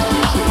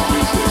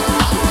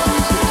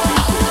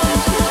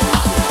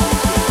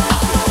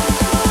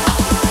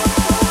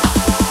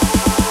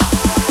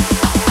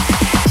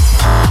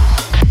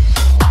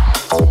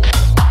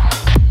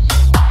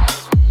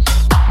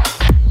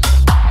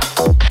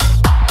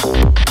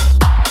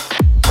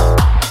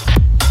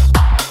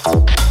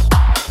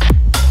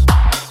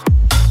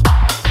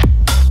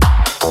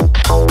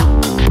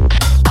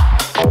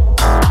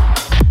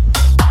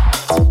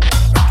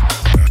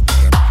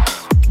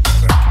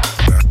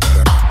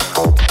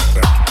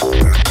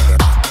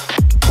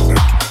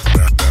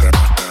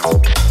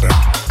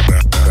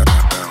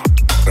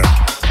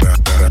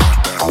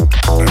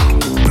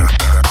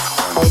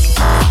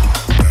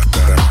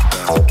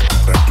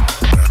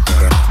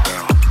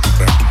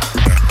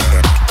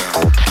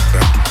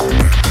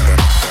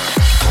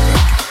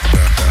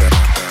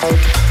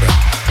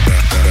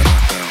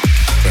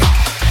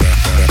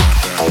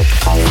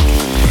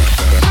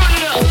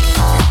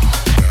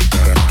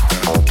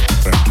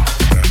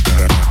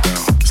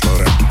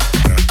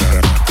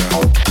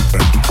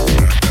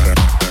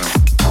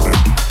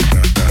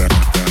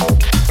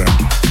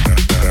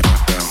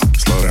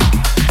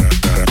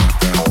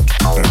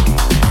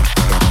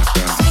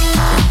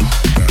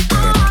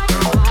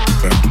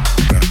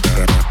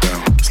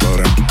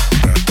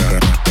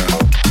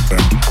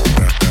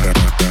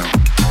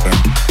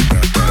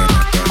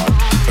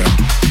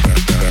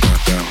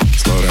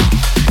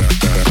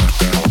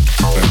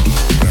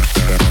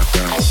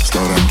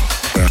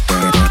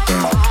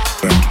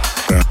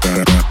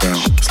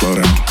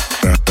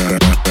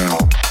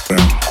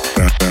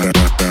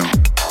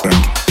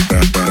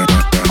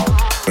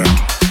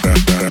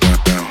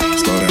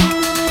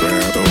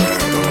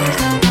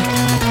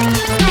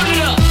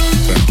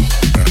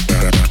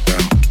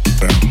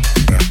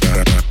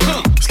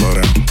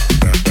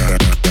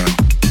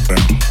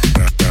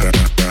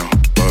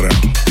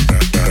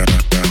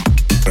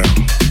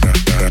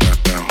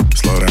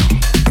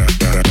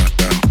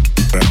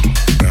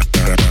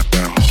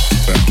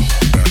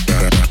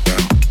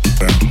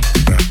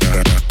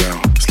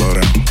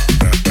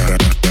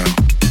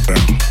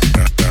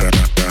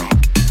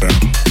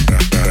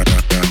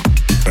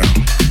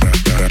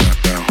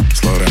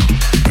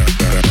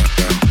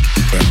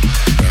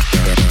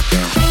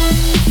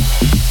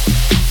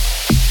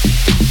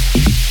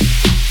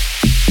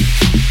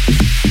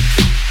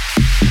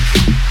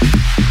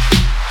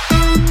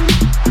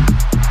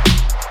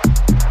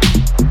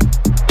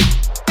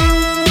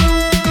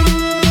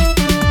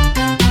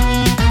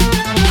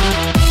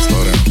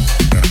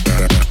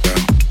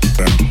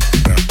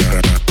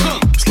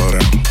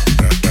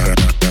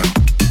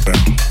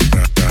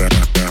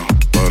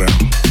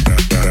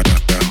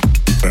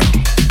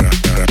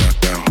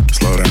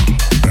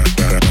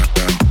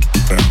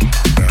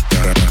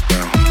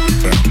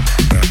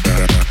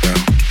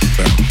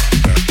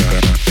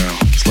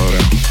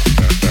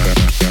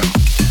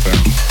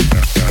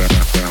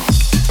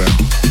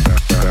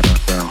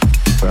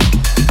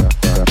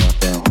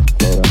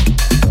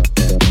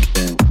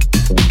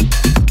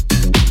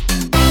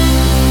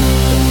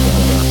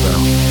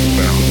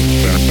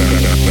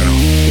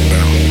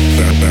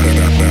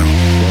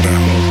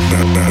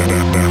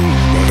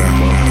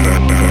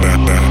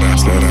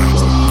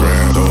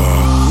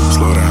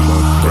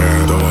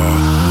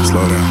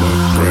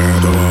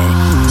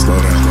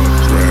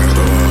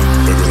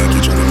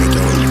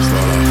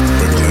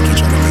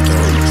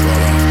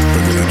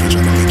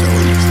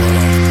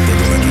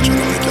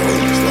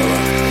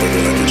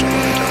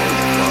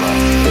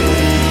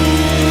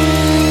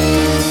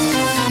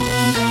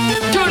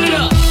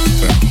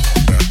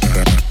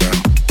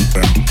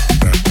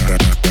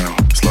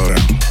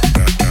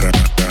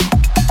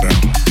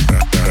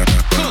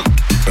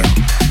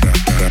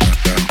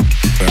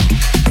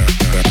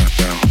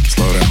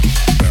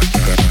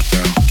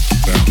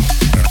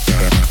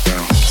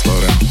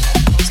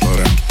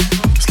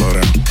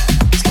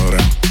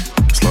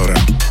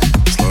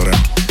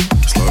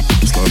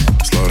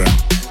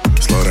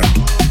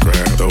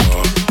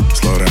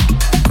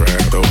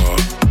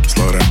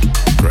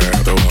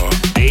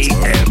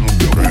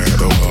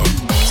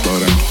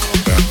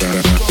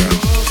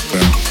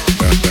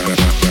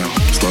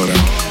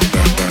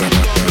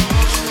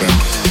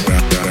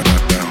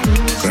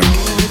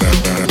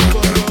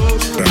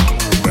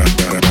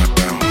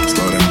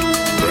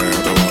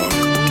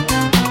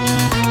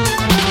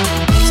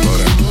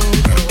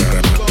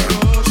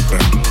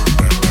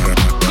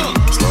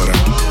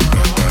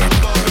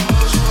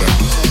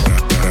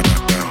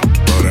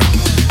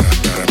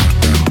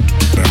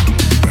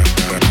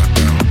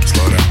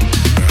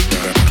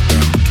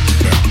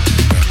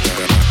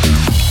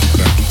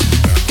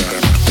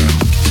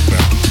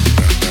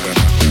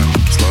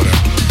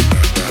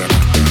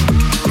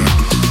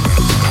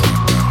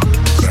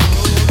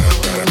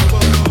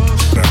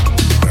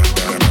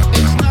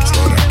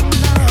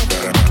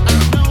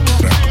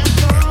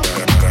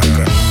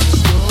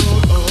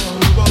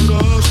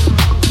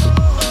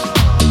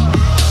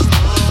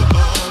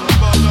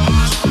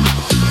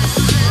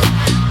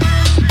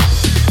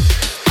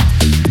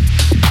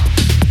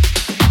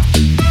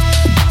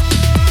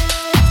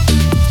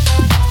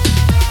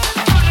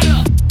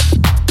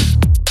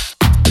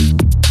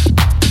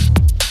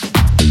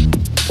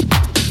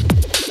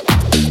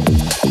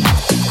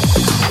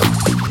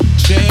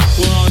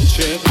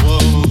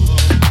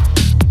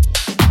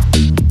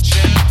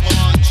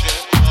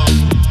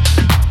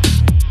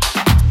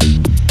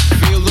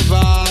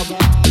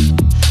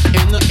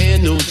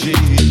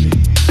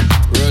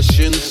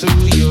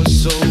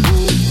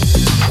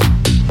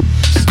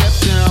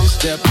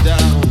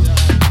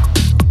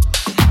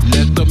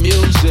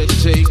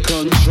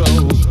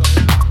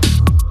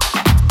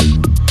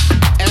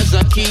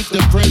 the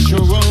pressure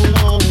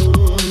on.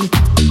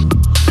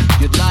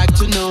 You'd like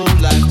to know,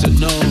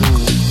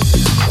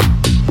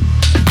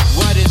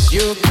 what is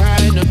your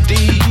kind of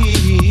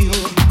deal?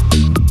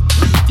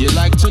 You'd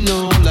like to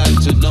know,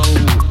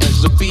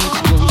 as the beat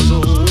goes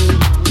on.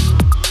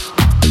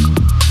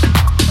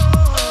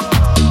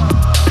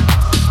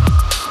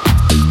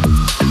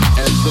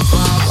 As the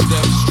vibe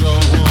steps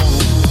strong.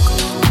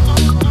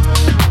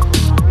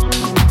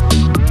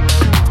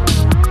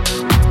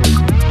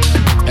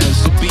 As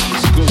the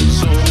beat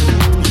goes on.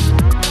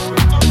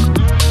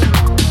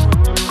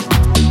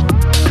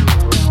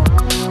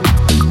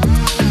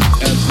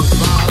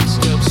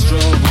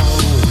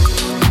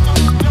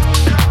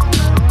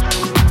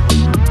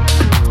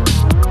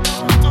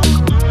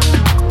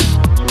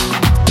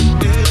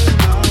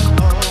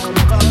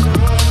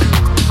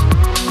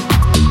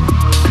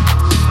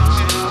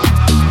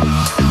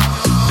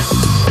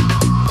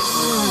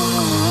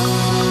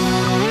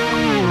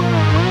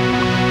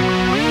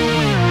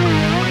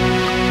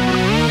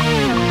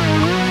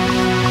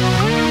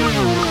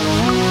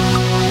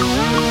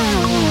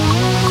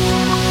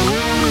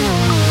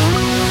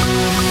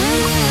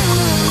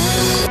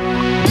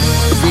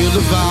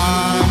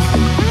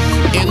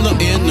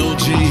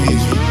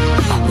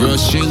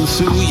 Rushing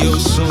through your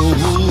soul.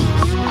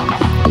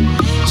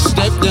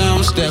 Step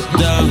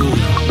down,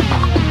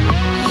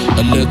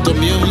 and let the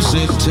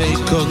music take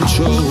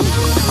control.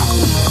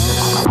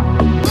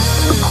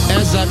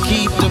 As I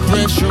keep the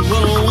pressure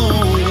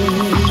on,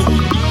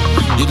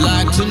 you'd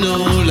like to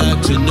know,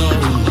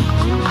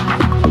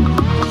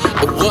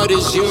 what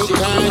is your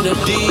kind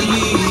of deal?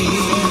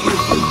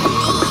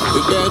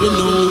 You better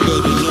know,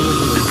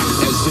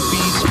 as the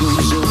beat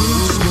goes on.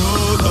 It's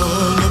not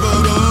all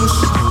about us.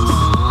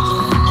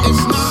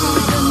 It's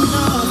not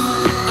enough.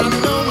 I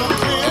know I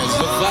can't. As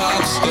the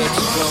vibe steps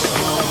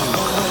strong.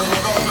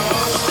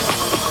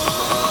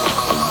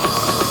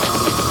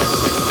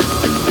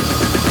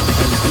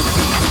 As the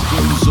beat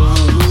goes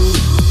on.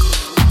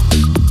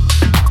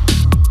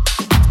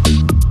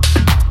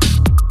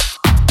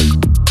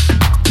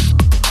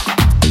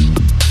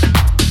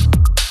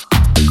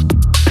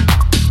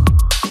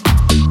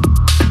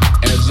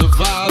 As the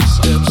vibe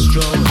steps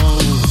strong.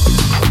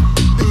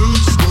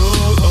 It's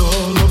not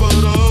all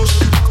about us.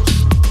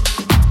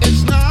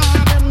 It's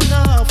not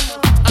enough.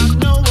 I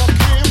know I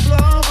can't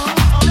love.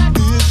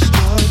 It's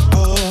not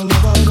all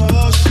about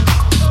us.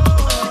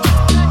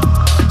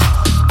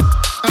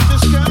 I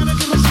just gotta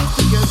get myself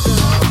together.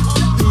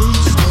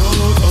 It's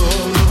not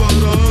all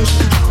about us.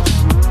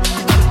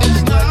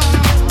 It's not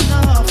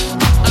enough.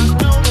 I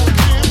know I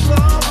can't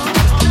love.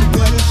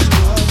 It's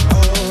not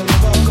all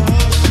about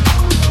us.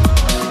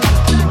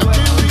 I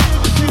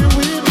can't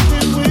win.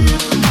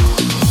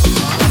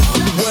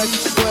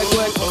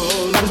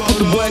 Gotta put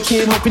the work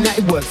in, hoping that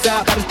it works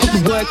out. Gotta put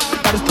the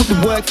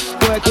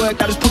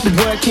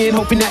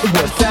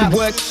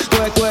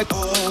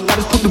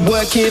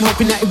work in,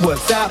 hoping that it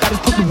works out. Gotta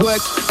put the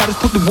work in,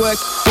 hoping that it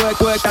works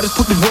out. Gotta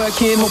put the work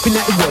in, hoping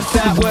that it works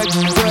out. Gotta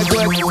put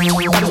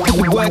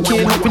the work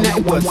in, hoping that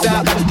it works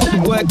out. Gotta put the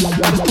work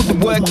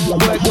in, hoping that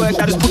it works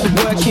out. Gotta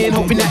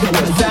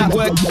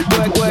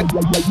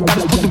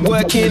put the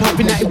work in,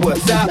 hoping that it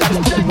works out. Gotta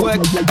put the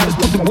work in, hoping that it works out. Gotta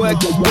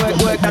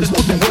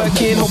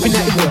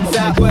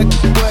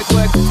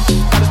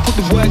put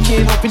the work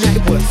in, hoping that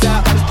it works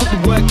out.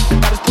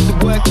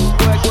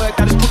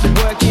 Gotta put the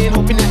work in,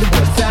 hoping that it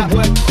works out.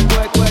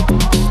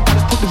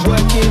 Gotta put the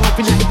work in,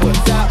 hoping that it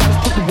works out.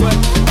 Gotta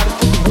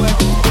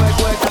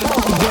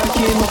put the work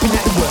in, hoping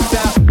that it works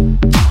out.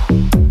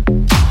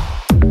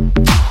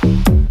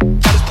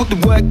 Gotta put the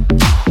work.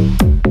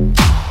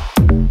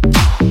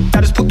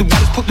 Gotta put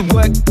the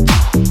work.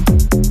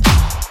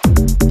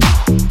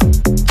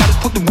 Gotta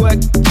put the work.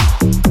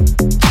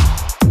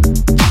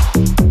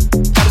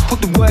 Gotta put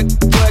the work.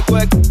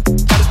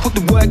 Gotta put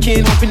the work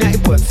in, hoping that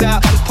it works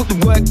out. Gotta put the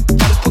work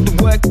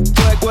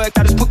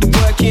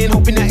in,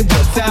 hoping that it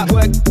works out.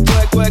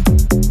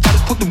 Gotta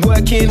put the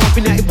work in,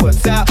 hoping that it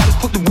works out. Gotta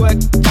put the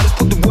work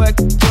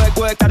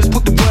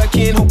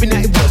in, hoping that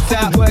it works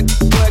out.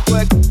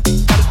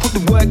 Gotta put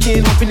the work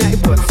in, hoping that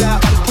it works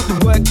out.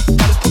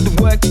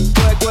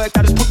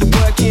 Gotta put the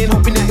work in,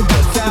 hoping that it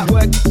works out.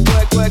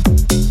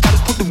 Gotta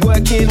put the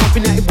work in,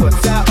 hoping that it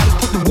works out.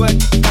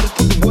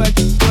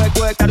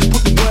 Gotta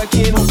put the work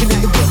in, hoping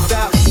that it works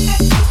out.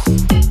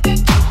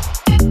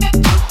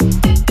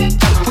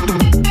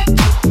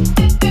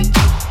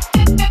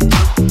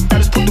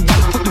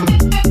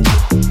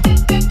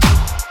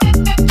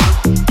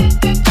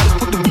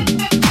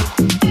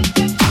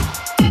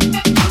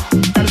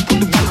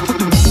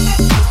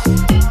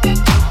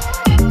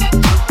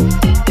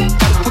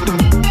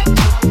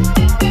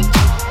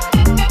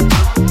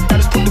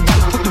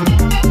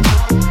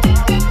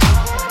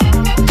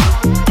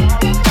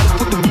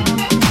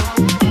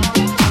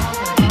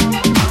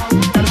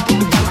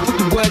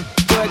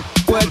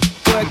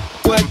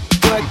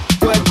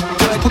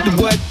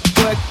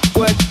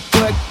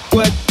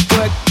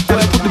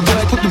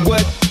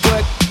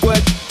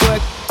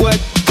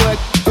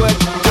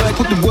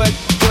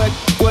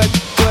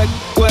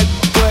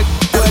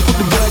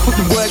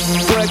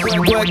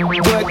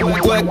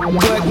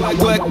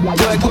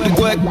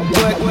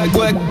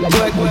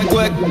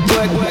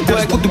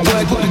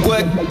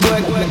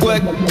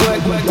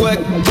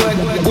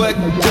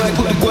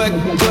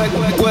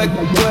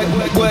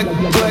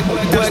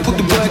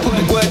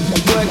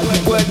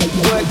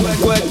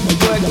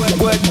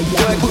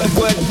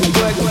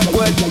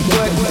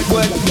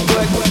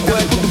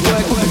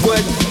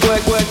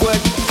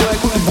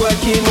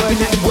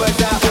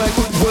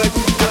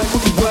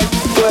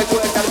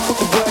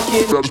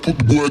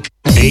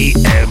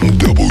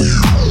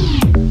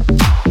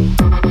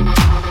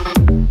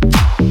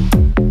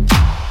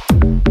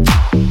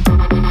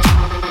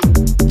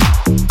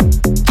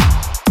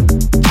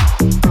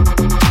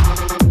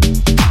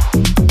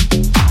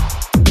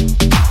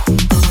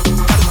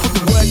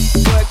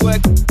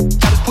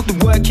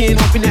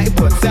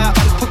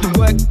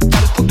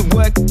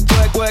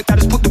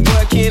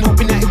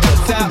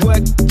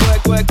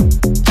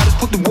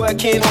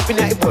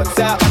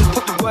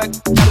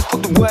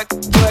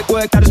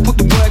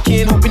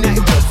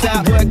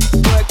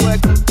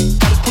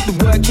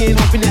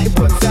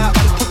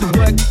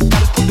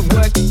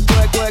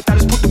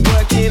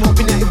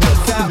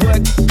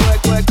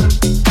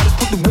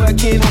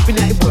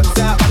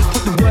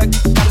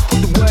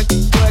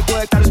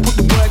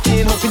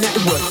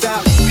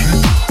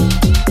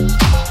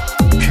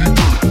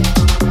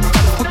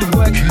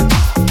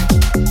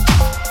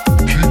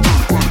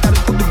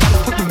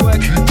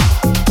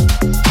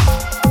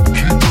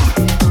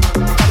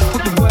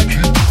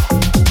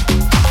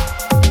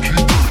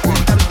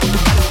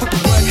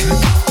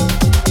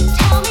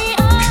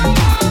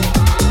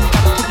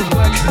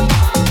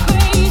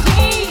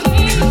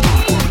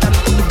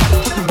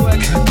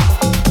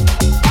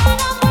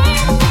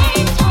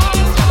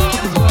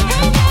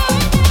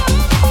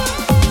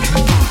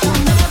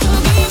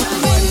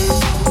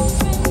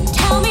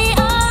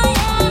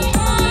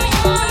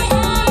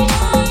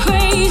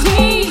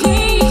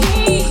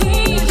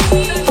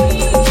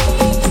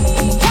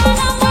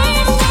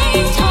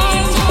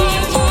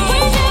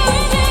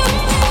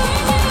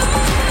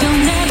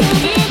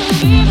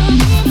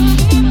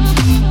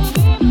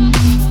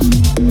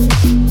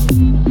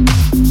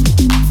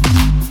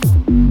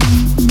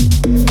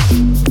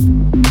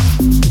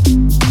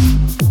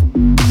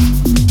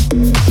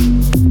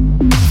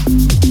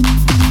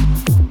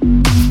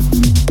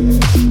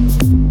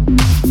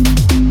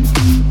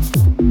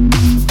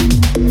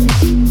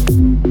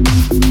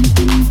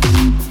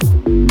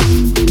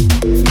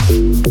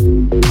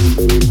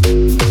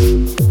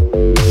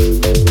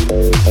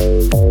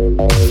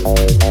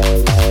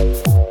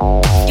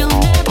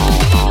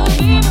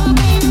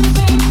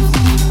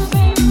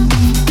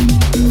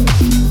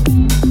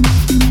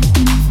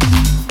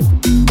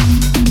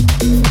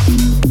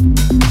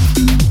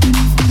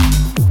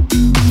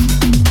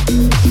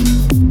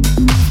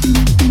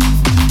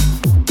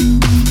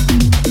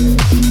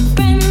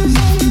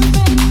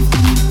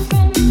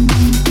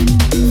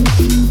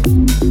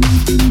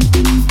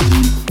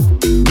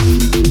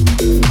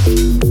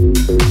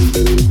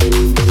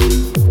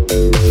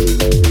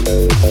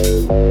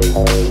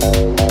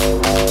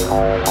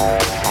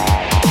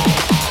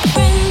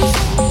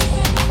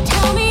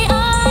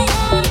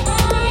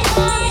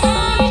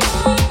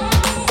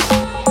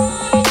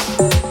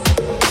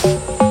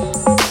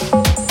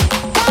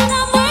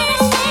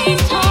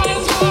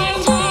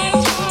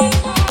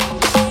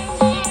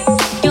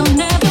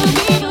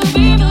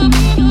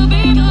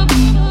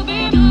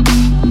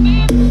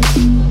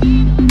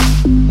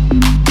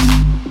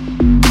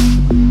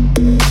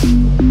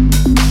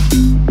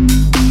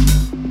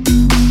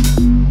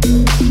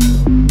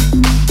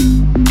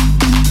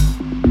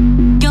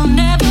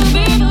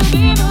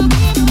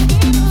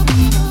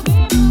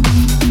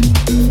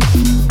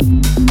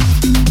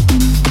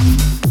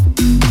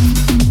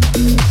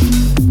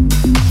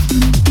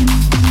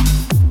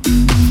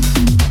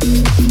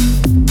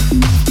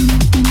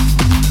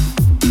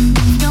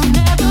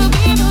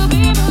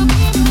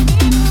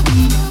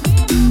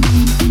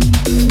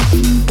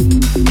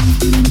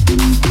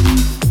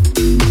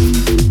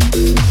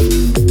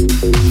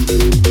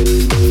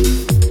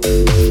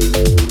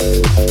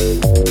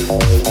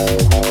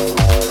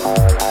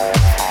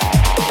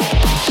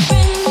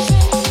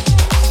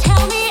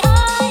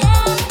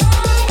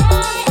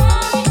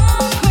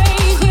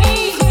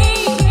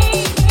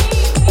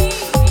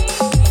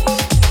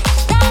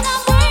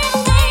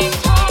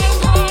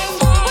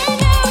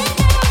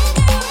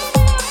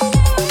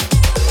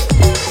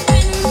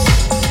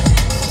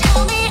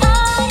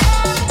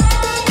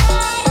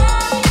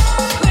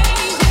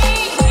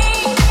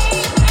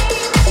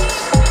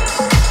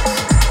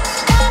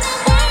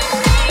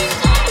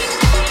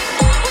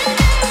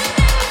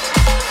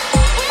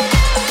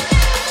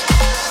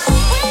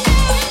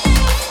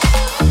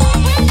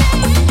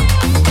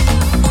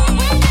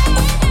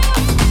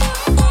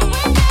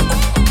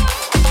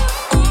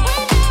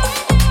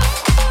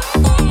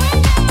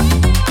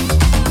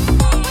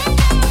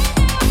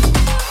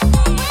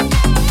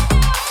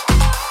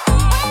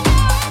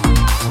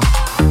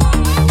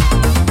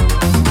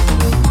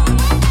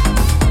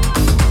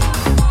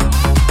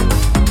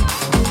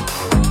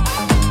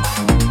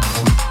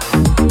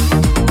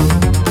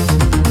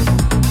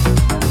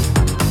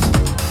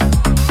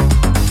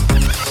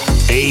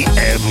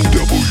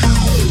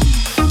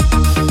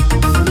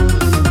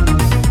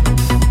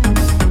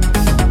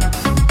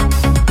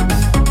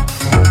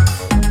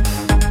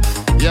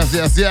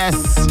 Yes.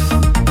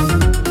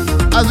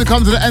 As we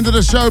come to the end of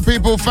the show,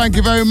 people, thank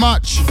you very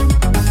much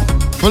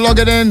for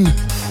logging in.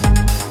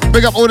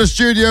 Big up all the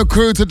studio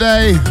crew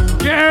today.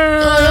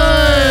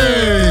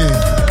 Yay!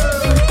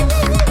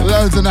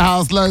 Loads in the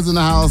house.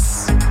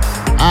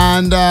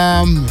 And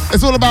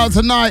it's all about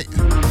tonight.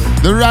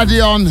 The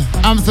RADION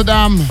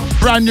Amsterdam.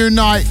 Brand new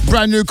night,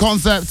 brand new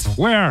concept.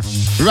 Where?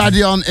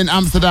 RADION in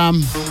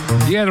Amsterdam.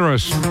 The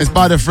address. It's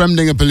by the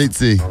Fremdingen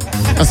Politie.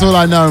 That's all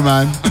I know,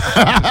 man.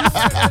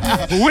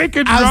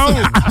 Wicked, bro.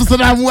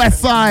 Amsterdam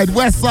West Side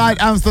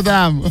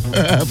Amsterdam.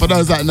 For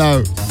those that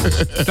know.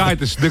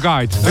 Titus, the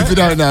guide. If you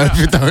don't know,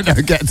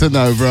 get to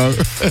know, bro.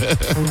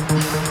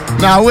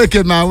 Nah,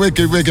 wicked, man,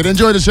 wicked.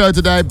 Enjoy the show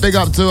today. Big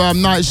up to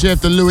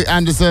Nightshift and Louie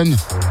Anderson.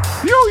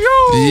 Yo.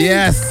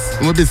 Yes,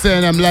 we'll be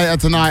seeing them later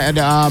tonight at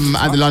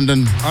the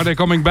London. Are they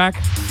coming back?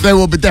 They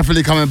will be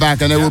definitely coming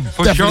back, and they will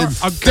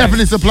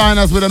definitely supplying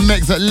us with a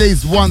mix at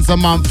least once a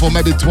month or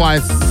maybe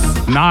twice.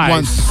 Nice.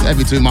 Once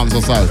every 2 months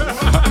or so.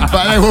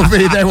 But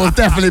they will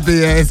definitely be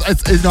here. It's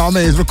you know what I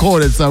mean? It's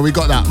recorded, so we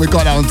got that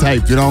on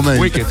tape, you know what I mean?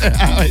 Wicked.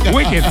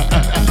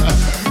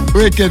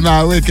 Wicked,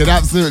 man, wicked,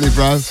 absolutely,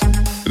 bro.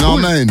 You know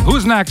what I mean?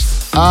 Who's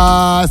next?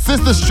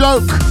 Sister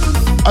Stroke.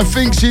 I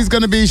think she's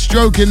gonna be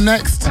stroking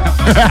next.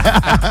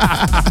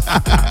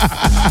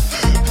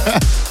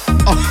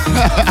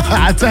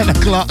 At 10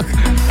 o'clock.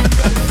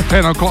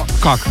 10 o'clock.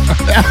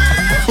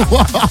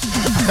 What?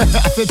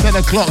 I said 10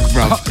 o'clock,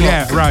 bro.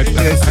 Yeah, right.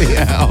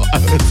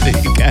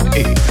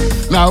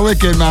 Now,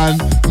 wicked, man.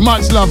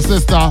 Much love,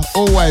 sister.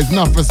 Always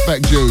enough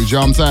respect due, you know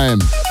what I'm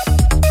saying?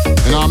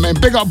 You know what I mean?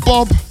 Big up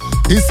Bob.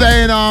 He's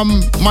saying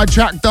my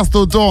track Dust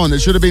Till Dawn, it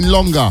should have been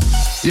longer.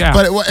 Yeah.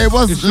 But it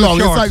was long.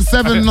 It's like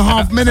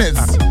 7.5 minutes.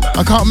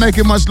 I can't make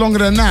it much longer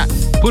than that.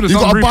 You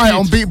got to buy it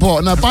on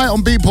Beatport. Now, buy it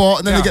on Beatport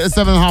and then you get the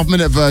 7.5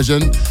 minute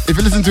version. If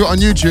you listen to it on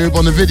YouTube,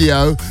 on the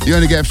video, you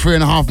only get a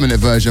 3.5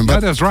 minute version. But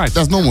that's right.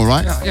 That's normal,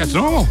 right? Yeah, it's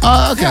normal.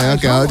 Okay. I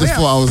just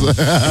thought I was...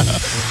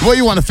 What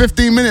you want, a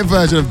 15-minute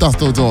version of Dust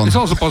Till Dawn? It's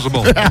also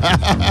possible.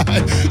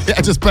 Yeah,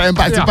 just put it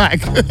back to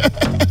back.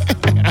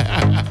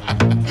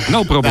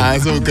 No problem. Nah,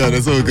 it's all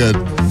good.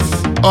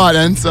 All right,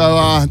 then.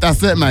 So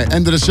that's it, mate.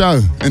 End of the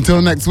show.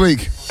 Until next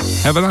week.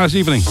 Have a nice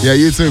evening. Yeah,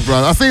 you too, bro.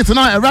 I'll see you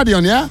tonight at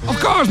RADION, yeah? Of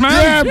course, man.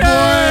 Yeah, boy.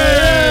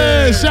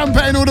 Yeah.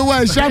 Champagne all the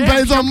way.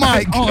 Champagne's on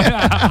mic. Oh,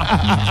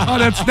 yeah. Oh,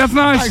 that's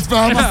nice. Thanks, bro.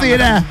 I'll see you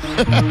there.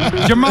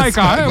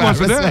 Jamaica, was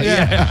it?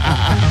 Yeah.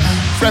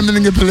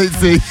 Fremdingen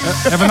Politie.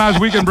 Have a nice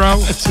weekend, bro.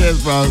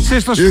 Cheers, bro.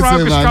 Sister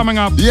Stroke is coming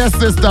up. Yes,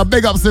 sister.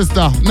 Big up,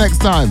 sister. Next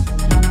time.